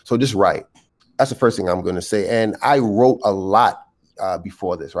better? So just write. That's the first thing I'm going to say. And I wrote a lot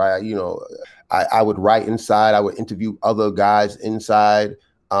before this, right? I would write inside. I would interview other guys inside.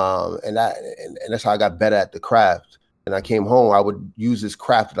 And that's how I got better at the craft. And I came home, I would use this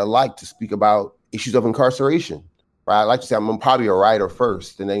craft that I like to speak about issues of incarceration, right? I like to say I'm probably a writer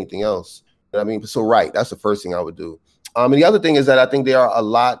first than anything else. You know what I mean? So that's the first thing I would do. And the other thing is that I think there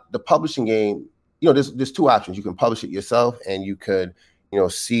are the publishing game, there's two options. You can publish it yourself and you could,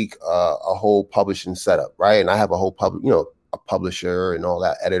 seek a whole publishing setup, right? And I have a whole a publisher and all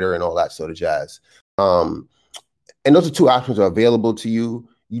that, editor and all that sort of jazz. And those are two options that are available to you.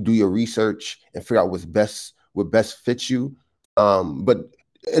 You do your research and figure out what best fits you. But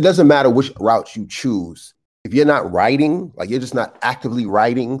it doesn't matter which route you choose. If you're not writing, like you're just not actively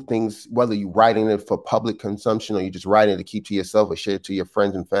writing things, whether you're writing it for public consumption or you're just writing it to keep to yourself or share it to your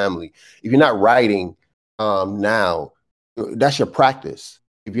friends and family. If you're not writing now, that's your practice.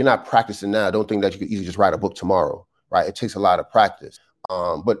 If you're not practicing now, I don't think that you could easily just write a book tomorrow, right? It takes a lot of practice.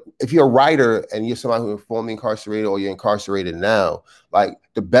 But if you're a writer and you're somebody who's formerly incarcerated or you're incarcerated now, like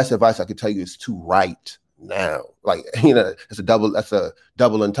the best advice I could tell you is to write now. Like, that's a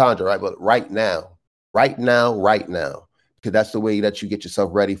double entendre, right? But right now, because that's the way that you get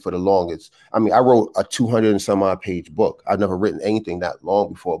yourself ready for the longest. I mean, I wrote a 200 and some odd page book. I've never written anything that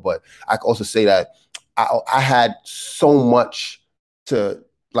long before, but I can also say that I had so much to,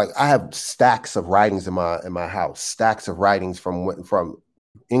 like, I have stacks of writings in my house, stacks of writings from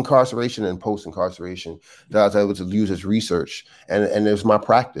incarceration and post-incarceration that I was able to use as research. And there's my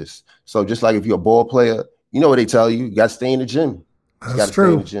practice. So just like if you're a ball player, you know what they tell you, you got to stay in the gym. That's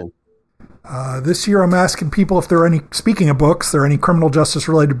true. This year I'm asking people if there are any, speaking of books, there are any criminal justice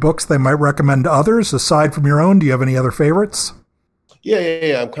related books they might recommend to others aside from your own. Do you have any other favorites?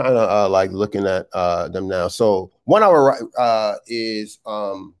 Yeah. I'm kind of like looking at them now. So one I would write is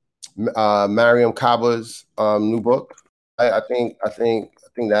Mariame Kaba's new book. I think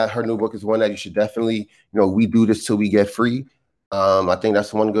that her new book is one that you should definitely, We Do This Till We Get Free. I think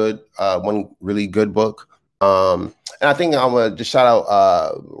that's one really good book. And I think I'm gonna just shout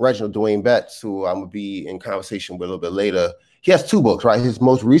out Reginald Dwayne Betts, who I'm gonna be in conversation with a little bit later. He has two books, right? His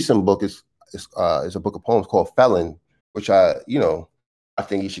most recent book is a book of poems called Felon, which I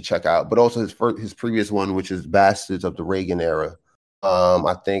think you should check out. But also his previous one, which is Bastards of the Reagan Era,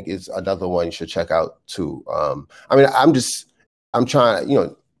 I think is another one you should check out too. I'm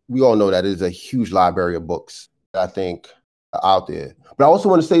trying. We all know that there's a huge library of books that I think are out there. But I also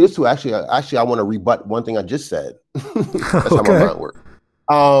want to say this too. Actually, I want to rebut one thing I just said. That's how my mind works.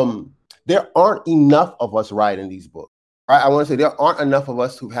 There aren't enough of us writing these books. Right? I want to say there aren't enough of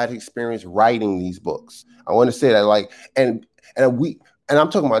us who've had experience writing these books. I want to say that, and I'm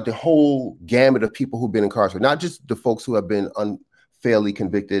talking about the whole gamut of people who've been incarcerated, not just the folks who have been unfairly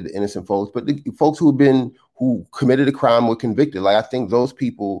convicted, innocent folks, but the folks who committed a crime were convicted. Like, I think those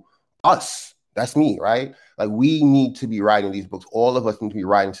people, that's me, right? Like, we need to be writing these books. All of us need to be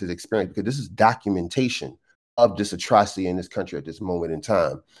writing to this experience because this is documentation of this atrocity in this country at this moment in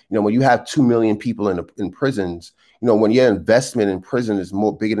time. When you have 2 million people in prisons, when your investment in prison is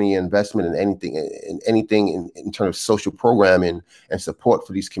more bigger than your investment in anything in terms of social programming and support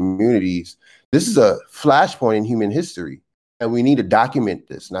for these communities, this is a flashpoint in human history. And we need to document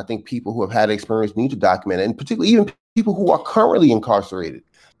this. And I think people who have had experience need to document it, and particularly even people who are currently incarcerated.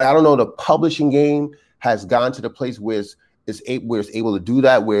 I don't know, the publishing game has gone to the place where it's able to do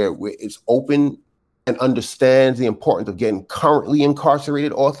that, where it's open and understands the importance of getting currently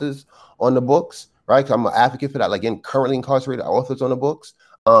incarcerated authors on the books, right? I'm an advocate for that, like getting currently incarcerated authors on the books.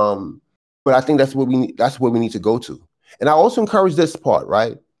 But I think that's where we need to go to. And I also encourage this part,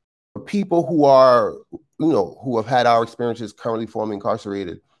 right? For people who are, who have had our experiences currently formerly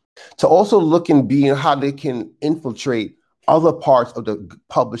incarcerated, to also look and be how they can infiltrate other parts of the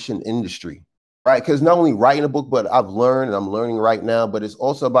publishing industry, right? Because not only writing a book, but I'm learning right now, but it's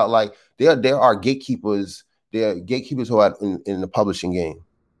also about, like, there are gatekeepers, who are in the publishing game,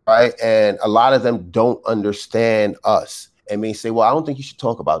 right? And a lot of them don't understand us and may say, well, I don't think you should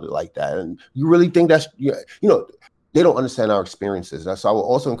talk about it like that. And you really think that's, they don't understand our experiences. So I will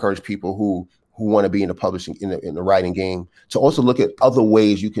also encourage people who want to be in the publishing, in the writing game, to also look at other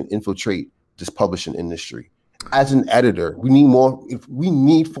ways you can infiltrate this publishing industry. As an editor, we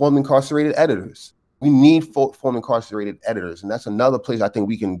need formerly incarcerated editors. We need former incarcerated editors, and that's another place I think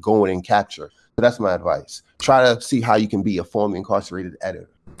we can go in and capture. So that's my advice. Try to see how you can be a former incarcerated editor.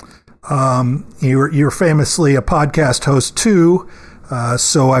 You're famously a podcast host too,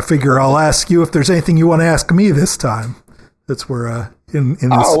 so I figure I'll ask you if there's anything you want to ask me this time. That's where in this space.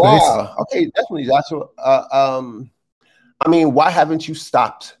 Wow. Okay, definitely, Joshua. I mean, why haven't you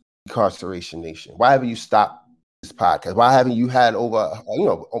stopped Incarceration Nation? Why haven't you stopped this podcast? Why haven't you had over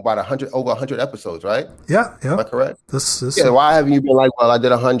 100 episodes, right? Yeah. Am I correct? This why haven't you been like, well, I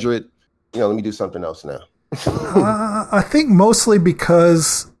did 100, let me do something else now? I think mostly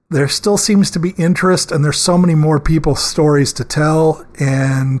because there still seems to be interest, and there's so many more people's stories to tell,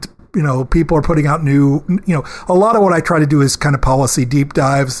 and people are putting out new, a lot of what I try to do is kind of policy deep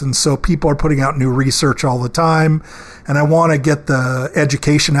dives. And so people are putting out new research all the time. And I want to get the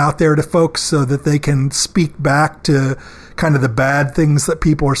education out there to folks so that they can speak back to kind of the bad things that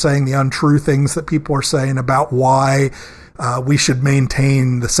people are saying, the untrue things that people are saying about why we should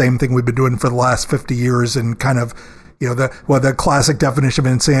maintain the same thing we've been doing for the last 50 years and kind of, the classic definition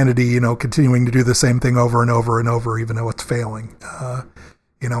of insanity, continuing to do the same thing over and over and over, even though it's failing.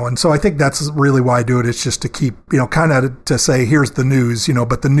 And so I think that's really why I do it. It's just to keep, kind of to say, here's the news,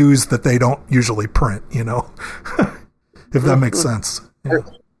 but the news that they don't usually print, if that makes sense.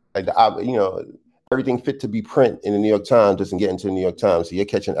 Everything fit to be print in the New York Times doesn't get into the New York Times. So you're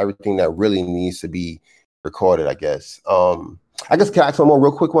catching everything that really needs to be recorded, I guess. Can I ask one more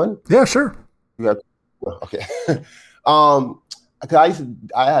real quick one? Yeah, sure. Okay. I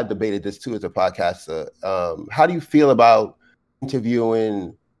had debated this too as a podcaster. How do you feel about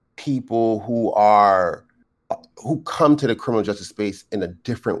interviewing people who come to the criminal justice space in a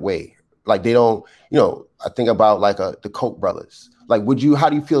different way? Like they don't, I think about like the Koch brothers. Like, how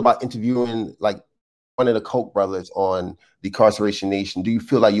do you feel about interviewing like one of the Koch brothers on the Incarceration Nation? Do you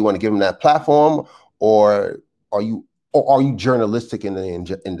feel like you want to give them that platform, or are you journalistic in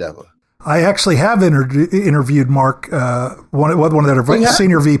the endeavor? I actually have interviewed Mark, one of the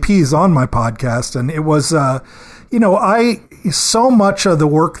senior VPs on my podcast, and it was, so much of the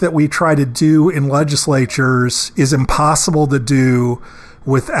work that we try to do in legislatures is impossible to do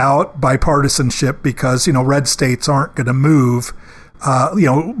without bipartisanship because, red states aren't going to move.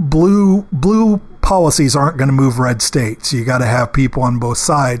 Blue policies aren't going to move red states. You got to have people on both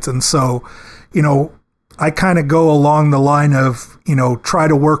sides. And so, I kind of go along the line of, try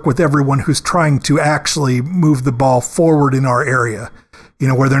to work with everyone who's trying to actually move the ball forward in our area,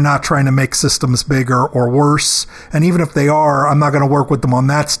 where they're not trying to make systems bigger or worse. And even if they are, I'm not going to work with them on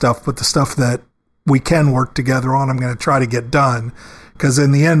that stuff, but the stuff that we can work together on, I'm going to try to get done. Because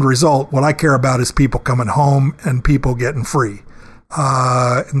in the end result, what I care about is people coming home and people getting free.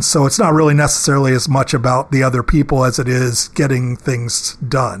 And so it's not really necessarily as much about the other people as it is getting things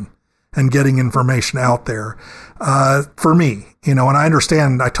done and getting information out there. For me, and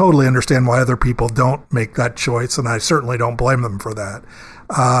I totally understand why other people don't make that choice, and I certainly don't blame them for that.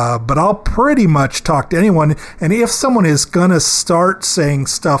 But I'll pretty much talk to anyone, and if someone is gonna start saying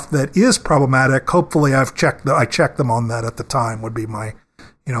stuff that is problematic, hopefully I check them on that at the time. Would be my,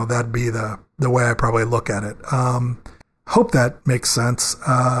 that'd be the way I probably look at it. Hope that makes sense.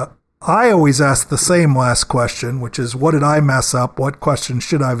 I always ask the same last question, which is, what did I mess up? What question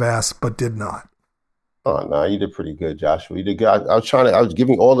should I have asked but did not? Oh no, you did pretty good, Joshua. You did good. I was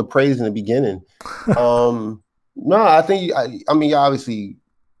giving all the praise in the beginning. No, I think you're obviously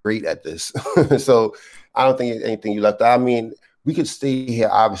great at this. So I don't think anything you left out. I mean, we could stay here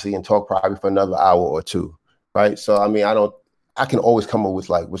obviously and talk probably for another hour or two, right? So I mean, I can always come up with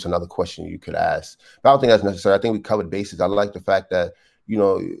like what's another question you could ask. But I don't think that's necessary. I think we covered bases. I like the fact that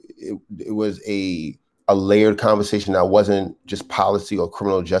it was a layered conversation that wasn't just policy or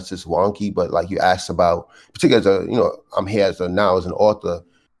criminal justice wonky, but like you asked about, particularly as I'm here as an author,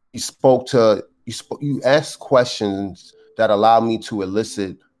 you asked questions that allow me to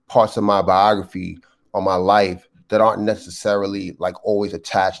elicit parts of my biography or my life that aren't necessarily like always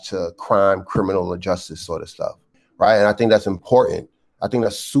attached to crime, criminal, or justice sort of stuff, right? And I think that's important. I think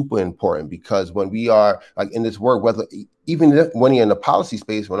that's super important because when we are like in this work, even when you're in the policy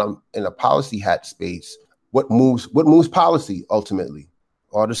space, when I'm in a policy hat space, what moves policy ultimately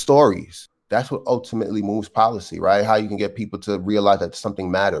are the stories. That's what ultimately moves policy, right? How you can get people to realize that something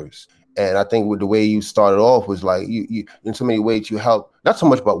matters. And I think with the way you started off was like you in so many ways you help, not so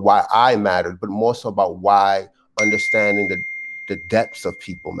much about why I mattered, but more so about why understanding the depths of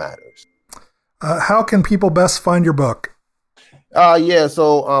people matters. How can people best find your book? So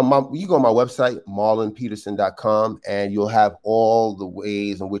you go on my website, marlonpeterson.com, and you'll have all the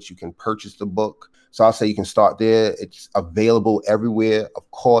ways in which you can purchase the book. So I'll say you can start there. It's available everywhere.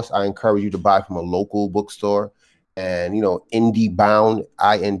 Of course, I encourage you to buy from a local bookstore. And, you know, IndieBound,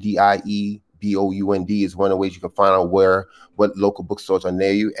 INDIEBOUND is one of the ways you can find out what local bookstores are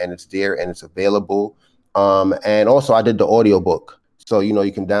near you, and it's there and it's available. And also I did the audiobook. So, you know,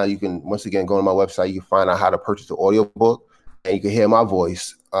 you can once again go on my website, you find out how to purchase the audiobook, and you can hear my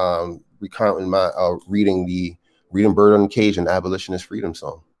voice recounting my reading Bird on the Cage and Abolitionist Freedom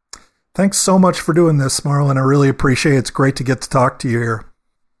Song. Thanks so much for doing this, Marlon. I really appreciate it. It's great to get to talk to you here.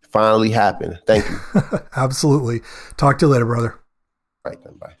 Finally happened. Thank you. Absolutely. Talk to you later, brother. All right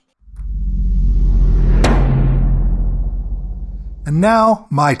then, bye. And now,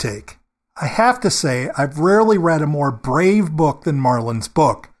 my take. I have to say, I've rarely read a more brave book than Marlon's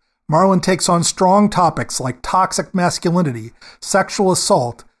book. Marlon takes on strong topics like toxic masculinity, sexual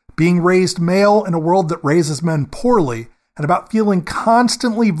assault, being raised male in a world that raises men poorly, and about feeling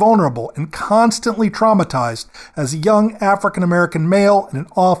constantly vulnerable and constantly traumatized as a young African-American male in an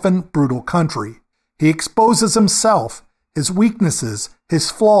often brutal country. He exposes himself, his weaknesses, his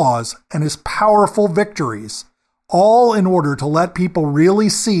flaws, and his powerful victories, all in order to let people really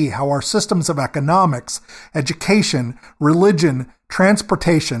see how our systems of economics, education, religion,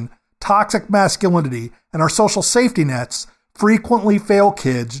 transportation, toxic masculinity, and our social safety nets frequently fail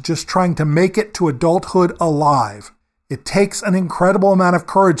kids just trying to make it to adulthood alive. It takes an incredible amount of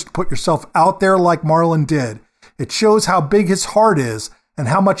courage to put yourself out there like Marlon did. It shows how big his heart is and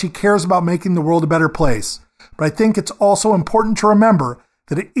how much he cares about making the world a better place. But I think it's also important to remember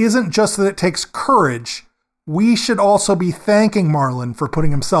that it isn't just that it takes courage. We should also be thanking Marlon for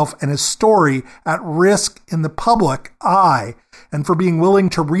putting himself and his story at risk in the public eye and for being willing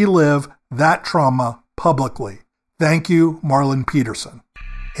to relive that trauma publicly. Thank you, Marlon Peterson.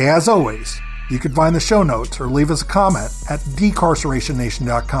 As always, you can find the show notes or leave us a comment at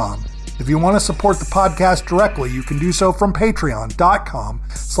decarcerationnation.com. If you want to support the podcast directly, you can do so from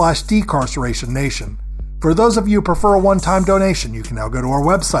patreon.com/decarcerationnation. For those of you who prefer a one-time donation, you can now go to our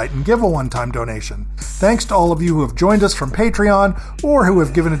website and give a one-time donation. Thanks to all of you who have joined us from Patreon or who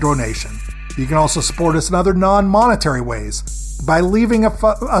have given a donation. You can also support us in other non-monetary ways by leaving a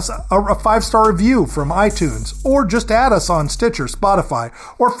 5-star review from iTunes, or just add us on Stitcher, Spotify,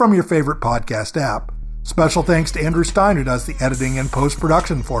 or from your favorite podcast app. Special thanks to Andrew Stein, who does the editing and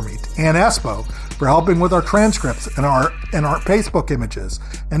post-production for me, to Ann Espo for helping with our transcripts and our Facebook images,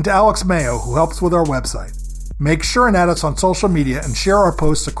 and to Alex Mayo, who helps with our website. Make sure and add us on social media and share our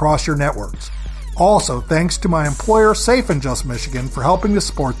posts across your networks. Also, thanks to my employer, Safe and Just Michigan, for helping to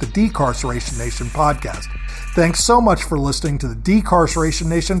support the Decarceration Nation podcast. Thanks so much for listening to the Decarceration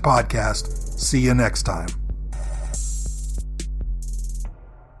Nation podcast. See you next time.